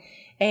Market.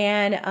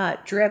 And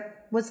Drip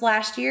was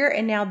last year,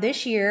 and now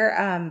this year,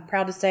 I'm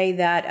proud to say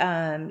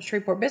that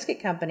Shreveport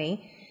Biscuit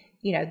Company,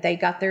 you know, they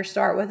got their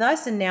start with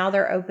us, and now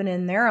they're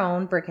opening their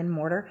own brick and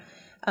mortar.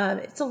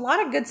 It's a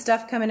lot of good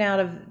stuff coming out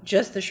of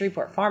just the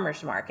Shreveport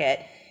Farmers Market.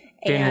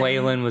 Ben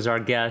Whalen was our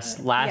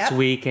guest last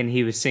week, and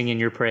he was singing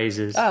your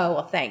praises. Oh,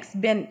 well, thanks.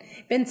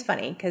 Ben's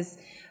funny because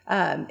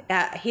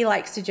he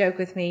likes to joke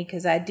with me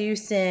because I do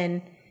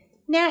send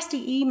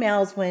nasty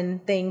emails when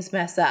things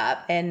mess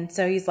up. And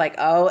so he's like,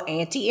 oh,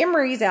 Auntie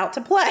Emerie's out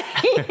to play.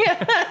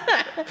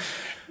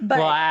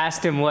 Well, I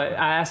asked him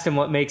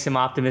what makes him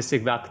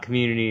optimistic about the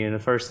community, and the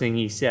first thing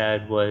he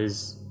said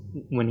was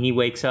when he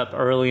wakes up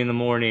early in the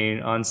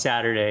morning on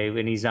Saturday,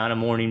 when he's not a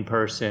morning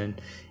person,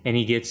 and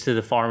he gets to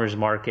the farmer's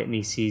market and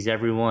he sees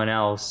everyone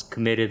else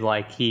committed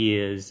like he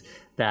is,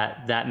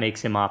 that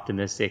makes him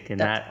optimistic. And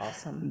that's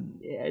awesome.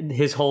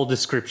 His whole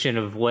description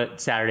of what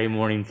Saturday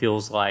morning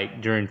feels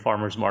like during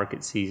farmer's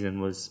market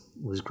season was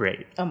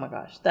great. Oh my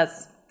gosh,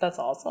 that's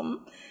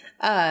awesome.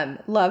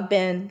 Love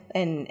Ben,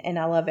 and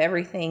I love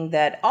everything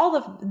that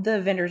all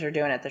the vendors are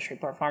doing at the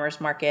Shreveport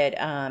Farmers Market.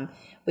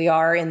 We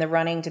are in the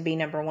running to be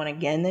 #1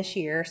 again this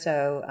year,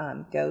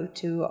 so go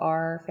to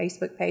our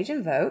Facebook page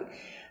and vote.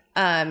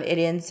 It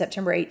ends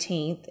September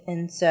 18th,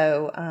 and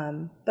so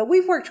but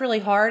we've worked really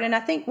hard, and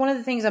I think one of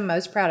the things I'm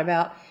most proud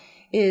about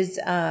is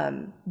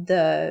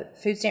the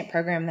food stamp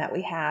program that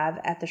we have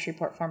at the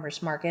Shreveport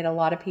Farmers Market. A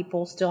lot of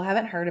people still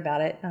haven't heard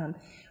about it.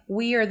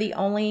 We are the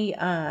only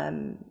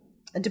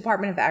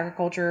Department of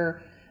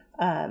Agriculture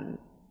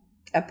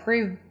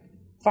approved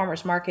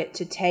farmers market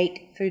to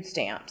take food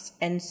stamps.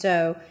 And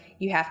so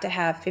you have to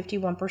have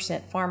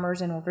 51%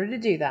 farmers in order to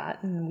do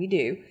that. And we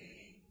do.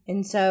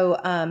 And so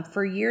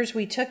for years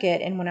we took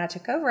it. And when I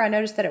took over, I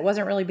noticed that it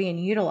wasn't really being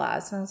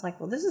utilized. And I was like,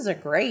 well, this is a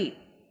great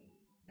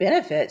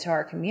benefit to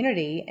our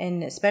community.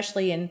 And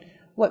especially in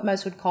what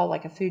most would call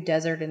like a food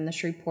desert in the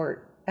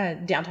Shreveport,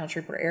 downtown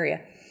Shreveport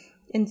area.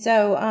 And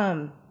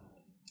so,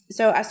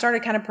 so I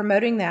started kind of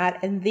promoting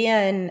that. And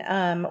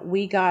then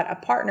we got a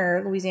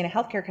partner, Louisiana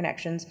Healthcare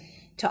Connections,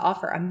 to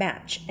offer a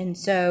match. And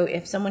so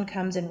if someone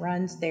comes and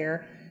runs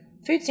their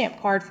food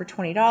stamp card for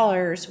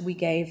 $20, we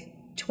gave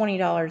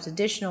 $20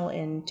 additional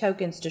in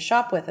tokens to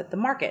shop with at the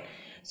market.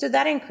 So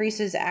that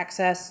increases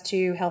access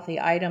to healthy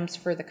items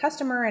for the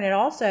customer, and it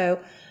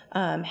also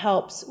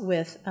helps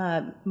with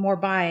more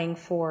buying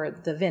for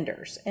the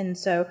vendors. And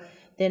so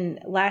then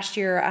last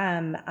year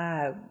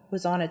I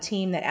was on a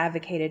team that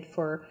advocated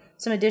for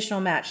some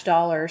additional match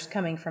dollars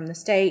coming from the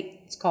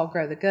state. It's called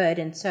Grow the Good.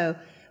 And so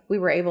we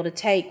were able to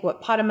take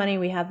what pot of money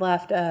we had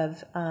left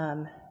of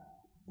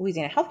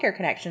Louisiana Healthcare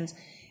Connections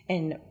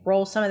and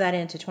roll some of that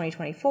into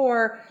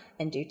 2024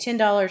 and do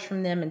 $10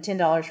 from them and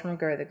 $10 from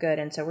Grow the Good.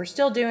 And so we're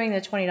still doing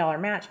the $20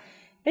 match.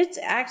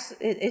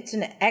 It's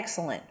an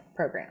excellent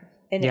program.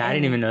 I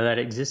didn't even know that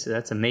existed.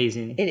 That's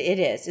amazing. It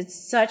is. It's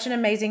such an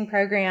amazing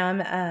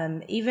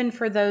program. Even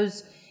for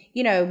those,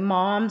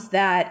 moms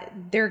that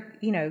they're,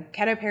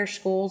 Caddo Parish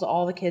schools,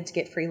 all the kids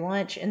get free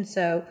lunch. And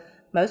so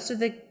most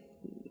of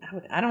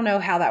I don't know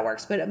how that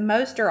works, but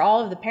most or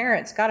all of the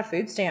parents got a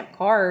food stamp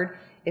card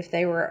if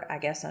they were, I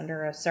guess,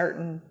 under a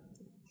certain,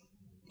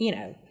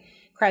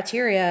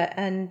 criteria,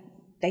 and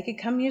they could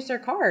come use their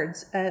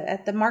cards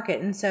at the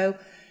market. And so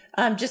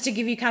just to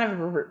give you kind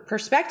of a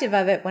perspective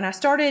of it, when I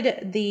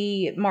started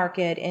the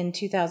market in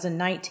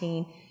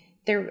 2019,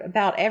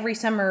 about every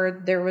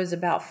summer there was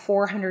about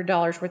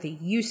 $400 worth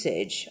of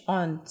usage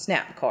on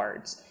SNAP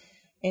cards.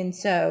 And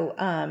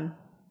so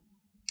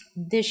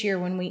this year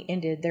when we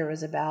ended, there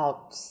was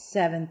about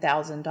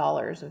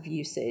 $7,000 of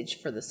usage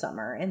for the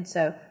summer. And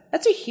so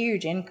that's a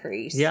huge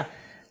increase. Yeah.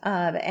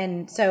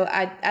 And so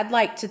I'd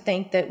like to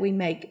think that we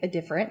make a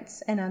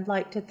difference, and I'd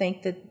like to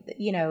think that,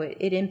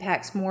 it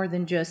impacts more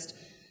than just,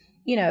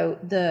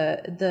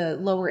 the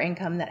lower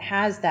income that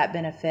has that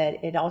benefit.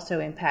 It also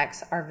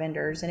impacts our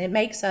vendors, and it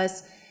makes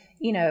us,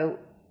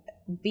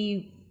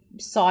 be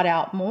sought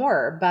out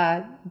more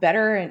by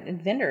better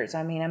vendors.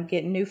 I mean, I'm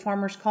getting new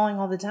farmers calling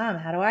all the time.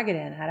 How do I get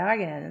in? How do I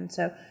get in? And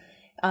so,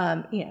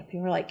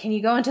 people are like, can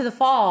you go into the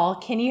fall?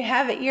 Can you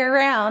have it year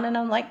round? And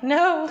I'm like,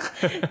 no,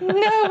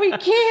 we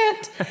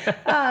can't.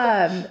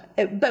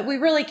 But we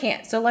really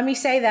can't. So let me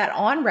say that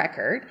on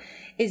record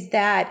is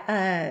that,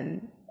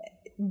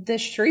 the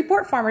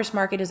Shreveport Farmers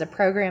Market is a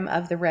program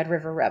of the Red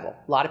River Revel.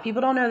 A lot of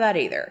people don't know that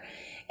either.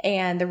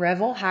 And the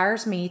Revel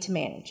hires me to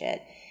manage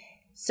it.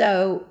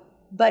 So,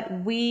 but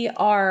we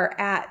are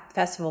at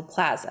Festival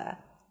Plaza,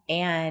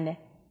 and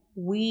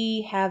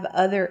we have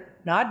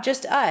not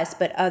just us,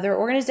 but other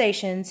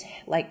organizations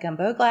like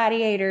Gumbo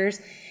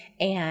Gladiators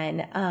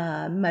and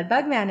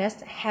Mudbug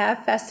Madness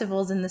have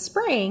festivals in the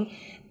spring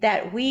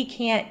that we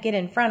can't get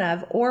in front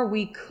of, or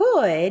we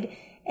could,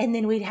 and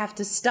then we'd have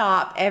to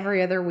stop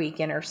every other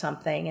weekend or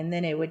something, and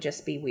then it would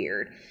just be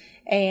weird.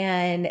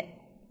 And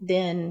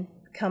then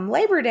come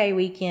Labor Day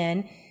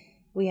weekend,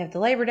 we have the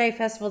Labor Day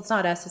Festival. It's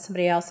not us, it's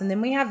somebody else. And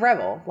then we have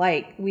Revel.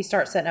 Like, we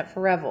start setting up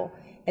for Revel.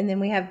 And then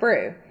we have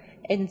Brew.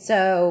 And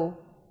so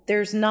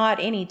there's not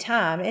any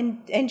time.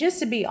 And just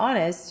to be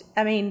honest,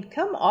 I mean,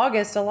 come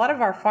August, a lot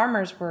of our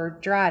farmers were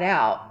dried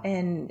out.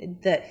 And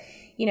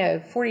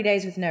 40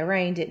 days with no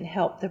rain didn't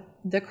help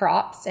the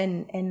crops.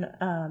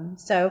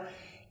 So,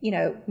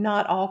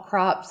 not all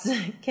crops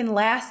can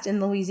last in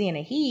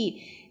Louisiana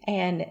heat.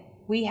 And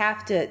we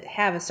have to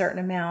have a certain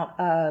amount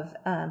of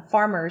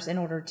farmers in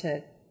order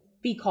to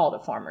be called a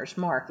farmer's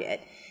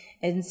market.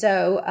 And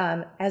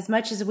so as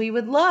much as we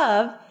would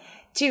love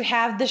to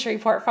have the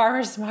Shreveport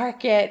Farmers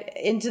Market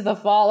into the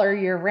fall or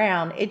year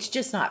round, it's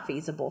just not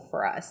feasible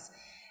for us.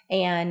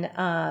 And,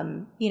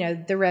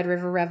 the Red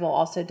River Revel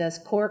also does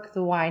Cork,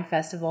 the wine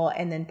festival,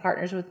 and then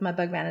partners with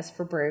Mudbug Madness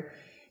for Brew.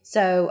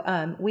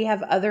 So we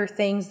have other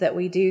things that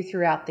we do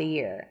throughout the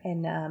year.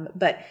 And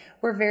but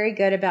we're very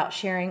good about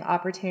sharing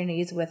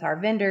opportunities with our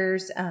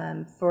vendors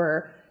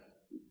for,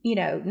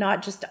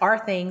 not just our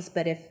things,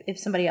 but if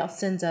somebody else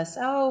sends us,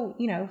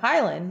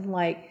 Highland,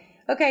 like,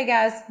 okay,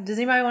 guys, does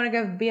anybody want to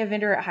go be a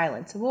vendor at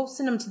Highland? So we'll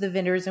send them to the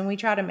vendors, and we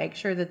try to make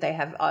sure that they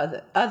have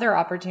other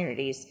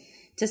opportunities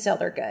to sell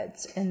their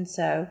goods. And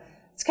so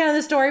it's kind of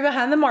the story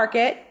behind the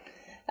market,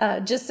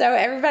 just so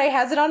everybody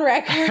has it on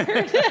record,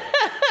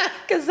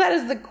 because that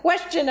is the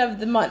question of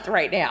the month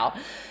right now.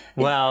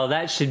 Well,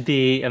 that should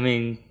be,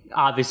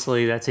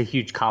 obviously that's a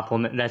huge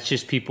compliment. That's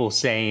just people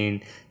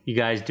saying you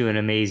guys do an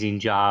amazing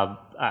job.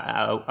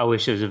 I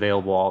wish it was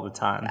available all the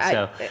time.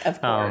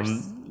 Of course.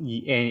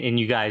 And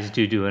you guys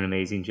do an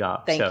amazing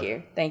job.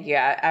 Thank you.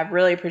 I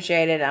really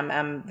appreciate it.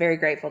 I'm very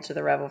grateful to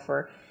the Revel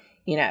for,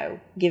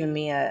 giving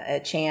me a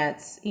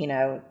chance.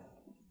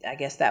 I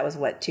guess that was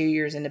 2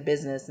 years into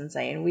business, and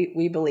saying,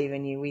 we believe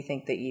in you. We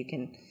think that you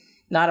can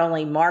not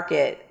only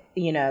market,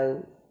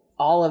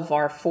 all of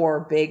our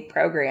 4 big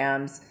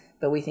programs,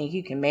 but we think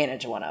you can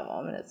manage one of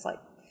them. And it's like,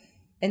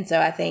 And so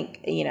I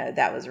think,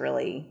 that was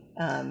really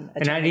a And I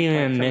didn't turning point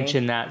even for me.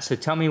 mention that. So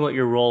tell me what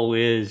your role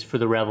is for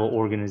the Revel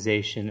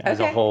organization as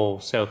a whole.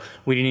 So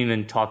we didn't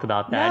even talk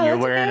about that. No, And you're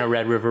that's wearing okay. a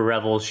Red River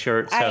Rebels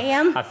shirt. So I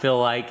am. I feel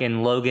like,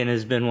 and Logan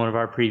has been one of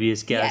our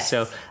previous guests.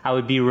 Yes. So I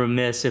would be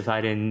remiss if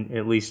I didn't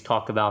at least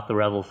talk about the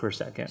Revel for a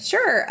second.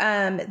 Sure.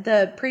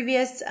 The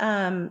previous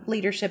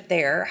leadership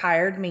there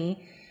hired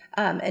me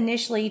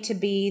initially to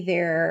be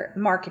their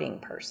marketing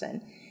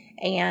person.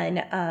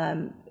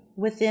 And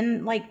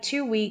within like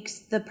 2 weeks,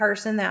 the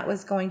person that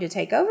was going to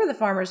take over the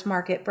farmer's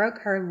market broke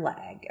her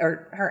leg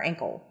or her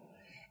ankle.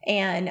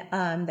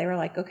 And they were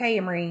like, okay,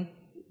 Emerie,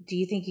 do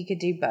you think you could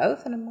do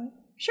both? And I'm like,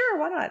 sure,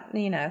 why not?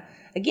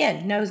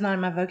 Again, no is not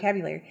in my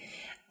vocabulary.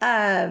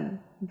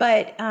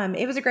 But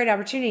it was a great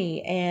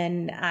opportunity.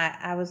 And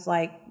I was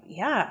like,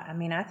 yeah,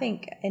 I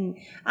think, and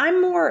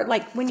I'm more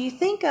like, when you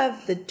think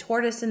of the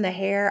tortoise and the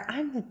hare,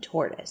 I'm the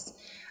tortoise.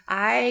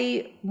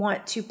 I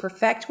want to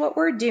perfect what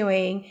we're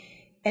doing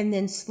and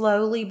then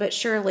slowly but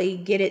surely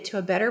get it to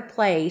a better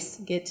place,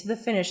 get to the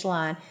finish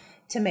line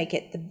to make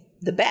it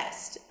the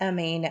best. I'm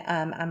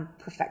a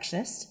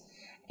perfectionist,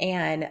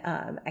 and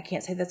I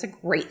can't say that's a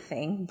great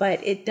thing,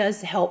 but it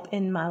does help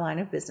in my line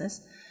of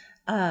business.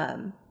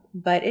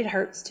 But it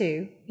hurts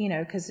too,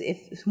 because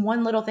if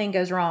one little thing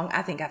goes wrong,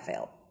 I think I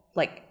failed.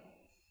 Like,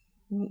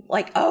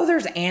 oh,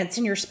 there's ants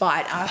in your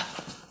spot. Oh,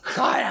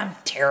 God, I'm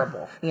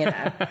terrible,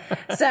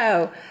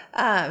 So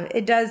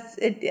it does.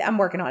 I'm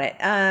working on it.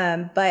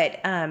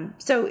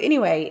 So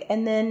anyway,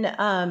 and then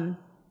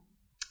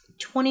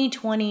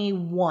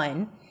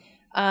 2021,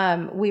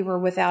 we were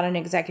without an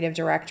executive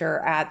director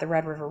at the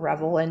Red River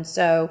Revel, and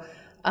so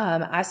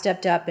I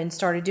stepped up and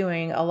started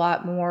doing a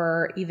lot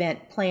more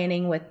event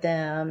planning with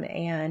them,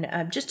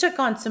 and just took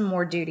on some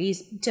more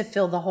duties to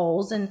fill the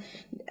holes. And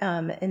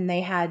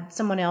they had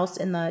someone else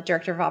in the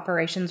director of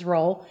operations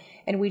role,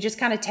 and we just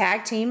kind of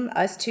tag team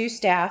us two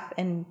staff.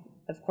 And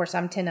of course,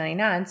 I'm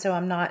 1099, so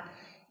I'm not,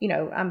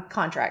 I'm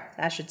contract.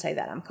 I should say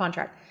that I'm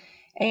contract.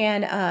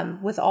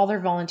 And with all their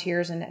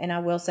volunteers, and I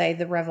will say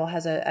the Revel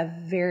has a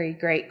very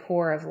great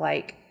core of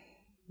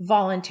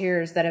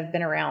volunteers that have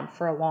been around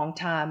for a long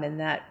time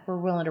and that were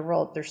willing to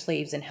roll up their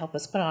sleeves and help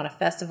us put on a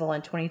festival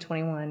in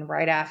 2021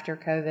 right after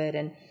COVID.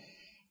 And,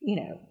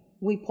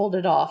 we pulled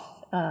it off,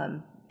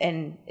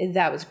 and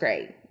that was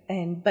great.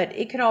 But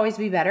it could always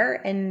be better.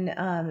 And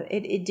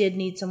it did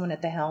need someone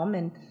at the helm.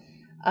 And,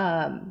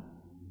 I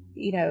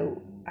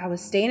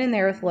was standing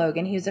there with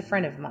Logan. He was a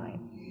friend of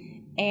mine.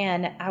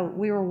 And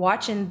we were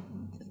watching,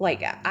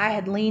 I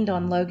had leaned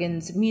on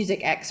Logan's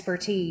music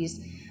expertise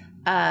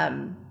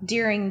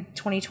during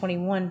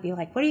 2021, be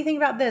like, what do you think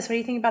about this? What do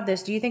you think about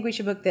this? Do you think we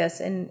should book this?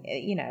 And,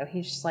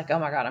 he's just like, oh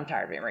my God, I'm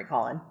tired of Emerie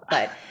calling.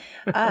 But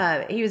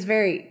he was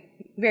very,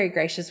 very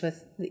gracious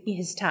with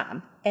his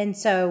time. And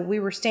so we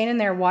were standing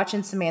there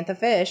watching Samantha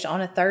Fish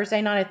on a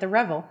Thursday night at the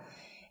Revel.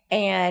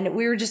 And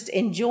we were just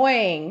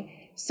enjoying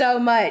so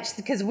much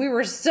because we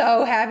were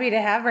so happy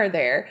to have her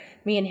there.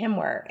 Me and him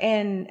were.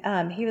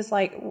 And he was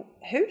like,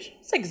 who's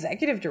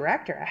executive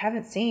director? I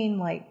haven't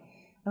seen I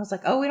was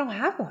like, oh, we don't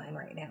have one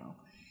right now.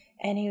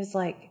 And he was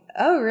like,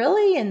 oh,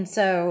 really? And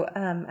so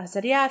I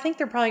said, yeah, I think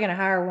they're probably going to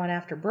hire one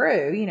after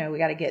Brew. We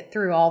got to get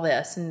through all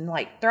this. And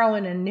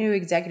throwing a new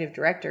executive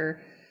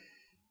director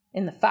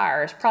in the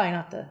fire is probably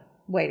not the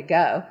way to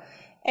go.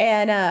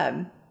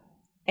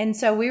 And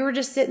so we were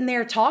just sitting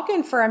there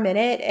talking for a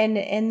minute.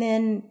 And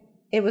then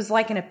it was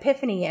like an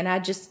epiphany. And I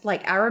just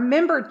I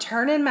remember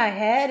turning my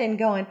head and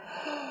going,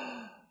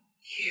 oh,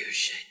 you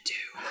should do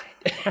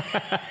it.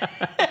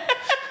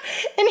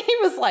 And he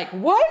was like,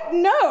 what?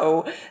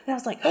 No. And I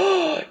was like,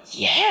 oh,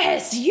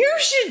 yes, you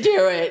should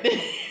do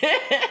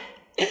it.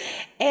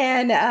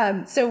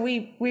 And so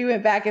we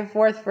went back and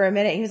forth for a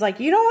minute. He was like,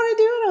 you don't want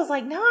to do it? I was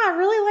like, no, I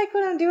really like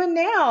what I'm doing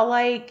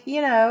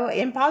now.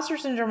 Imposter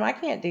syndrome, I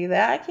can't do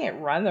that. I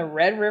can't run the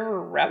Red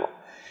River Revel.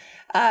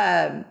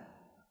 I'm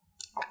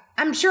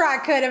sure I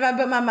could if I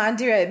put my mind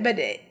to it, but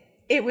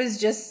it was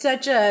just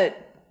such a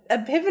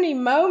epiphany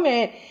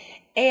moment.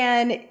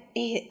 And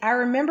I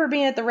remember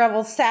being at the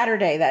Revel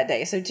Saturday that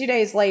day, so 2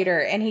 days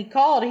later, and he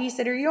called. He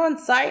said, are you on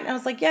site? And I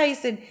was like, yeah. He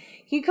said, can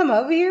you come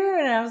over here?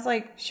 And I was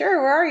like,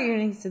 sure, where are you?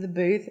 And he said, the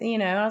booth.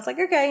 I was like,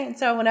 okay. And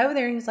so I went over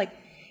there, and he was like,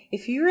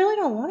 if you really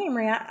don't want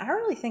Emerie, I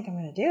really think I'm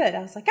going to do it.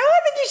 I was like, oh, I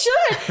think you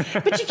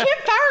should, but you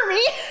can't fire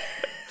me.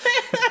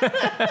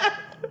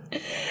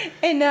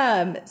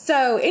 And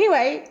so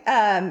anyway,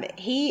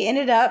 he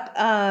ended up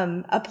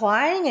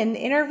applying and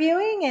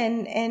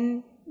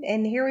interviewing,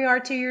 and here we are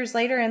 2 years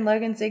later, and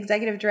Logan's the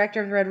executive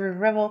director of the Red River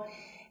Revel.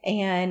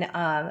 And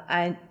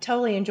I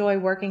totally enjoy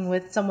working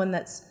with someone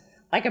that's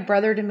like a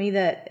brother to me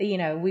that,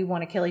 we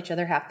want to kill each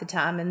other half the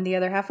time, and the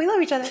other half we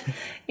love each other,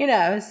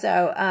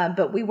 so,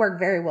 but we work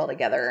very well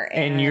together.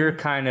 And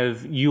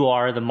you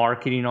are the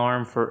marketing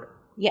arm for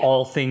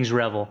all things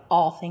Revel.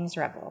 All things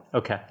Revel.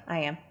 Okay. I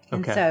am.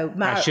 Okay. And so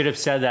I should have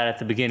said that at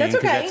the beginning,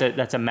 because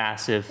that's a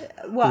massive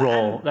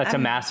role. That's a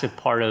massive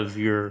part of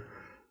your...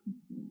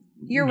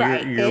 You're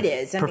right. It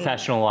is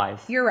professional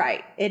life. You're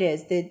right. It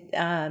is.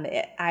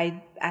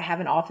 I have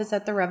an office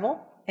at the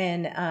Revel.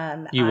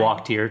 And you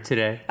walked here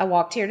today? I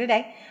walked here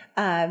today.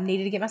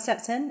 Needed to get my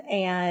steps in.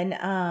 And,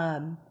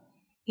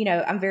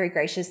 I'm very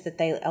gracious that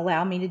they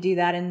allow me to do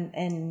that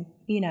and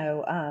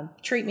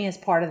treat me as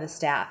part of the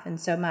staff. And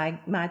so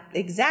my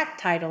exact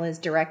title is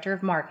Director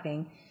of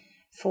Marketing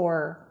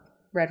for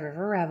Red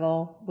River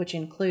Revel, which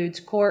includes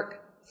Cork,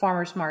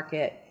 Farmers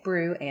Market,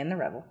 Brew, and the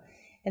Revel.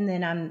 And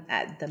then I'm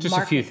at the Just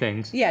a few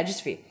things. Yeah,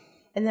 just a few.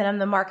 And then I'm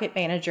the market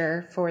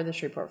manager for the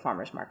Shreveport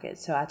Farmers Market.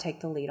 So I take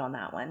the lead on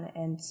that one.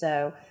 And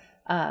so,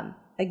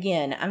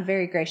 again, I'm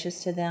very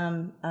gracious to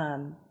them.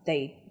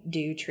 They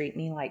do treat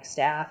me like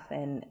staff,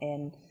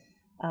 and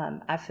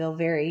I feel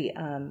very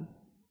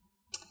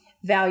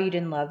valued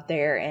and loved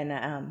there. And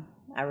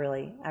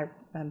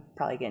I'm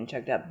probably getting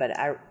choked up, but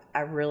I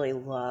really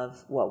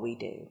love what we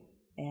do.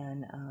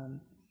 And,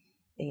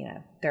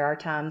 there are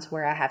times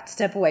where I have to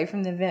step away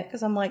from the event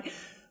because I'm like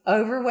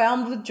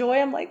overwhelmed with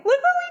joy. I'm like, look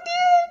what we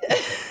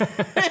did.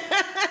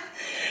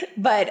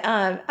 But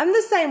I'm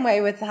the same way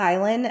with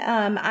Highland.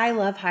 I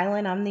love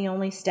Highland. I'm the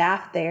only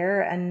staff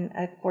there. And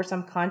of course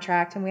I'm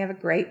contract, and we have a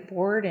great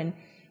board, and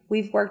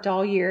we've worked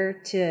all year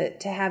to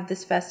have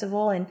this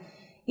festival. And,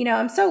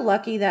 I'm so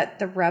lucky that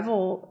the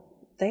Revel,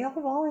 they all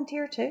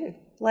volunteer too.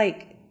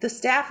 Like the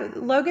staff,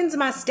 Logan's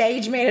my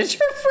stage manager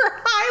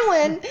for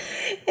Highland.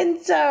 And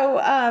so,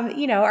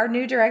 our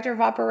new director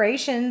of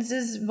operations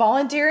is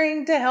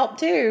volunteering to help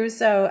too.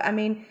 So, I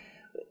mean,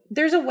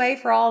 there's a way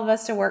for all of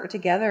us to work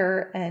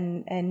together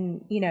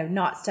and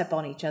not step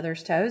on each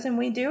other's toes. And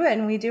we do it,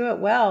 and we do it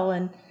well.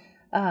 And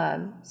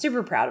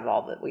super proud of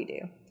all that we do.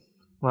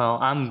 Well,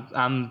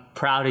 I'm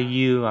proud of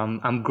you.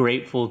 I'm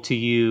grateful to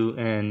you,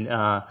 and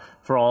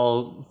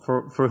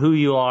for who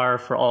you are,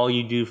 for all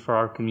you do for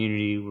our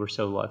community. We're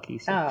so lucky.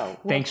 So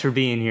thanks for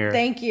being here.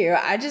 Thank you.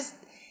 I just,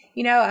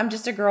 I'm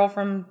just a girl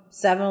from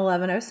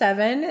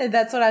 7-1107.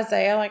 That's what I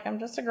say. I'm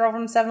just a girl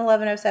from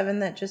 7-1107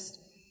 that just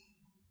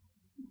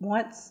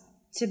wants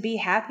to be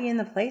happy in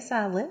the place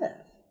I live.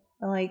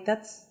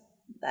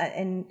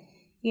 And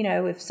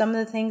if some of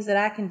the things that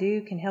I can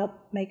do can help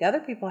make other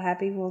people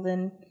happy, well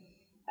then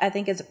I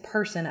think as a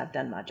person I've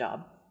done my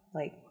job.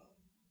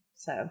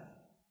 So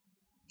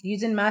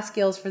using my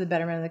skills for the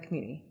betterment of the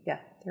community. Yeah,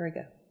 there we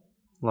go.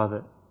 Love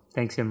it.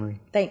 Thanks,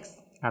 Emerie. Thanks.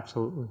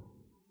 Absolutely.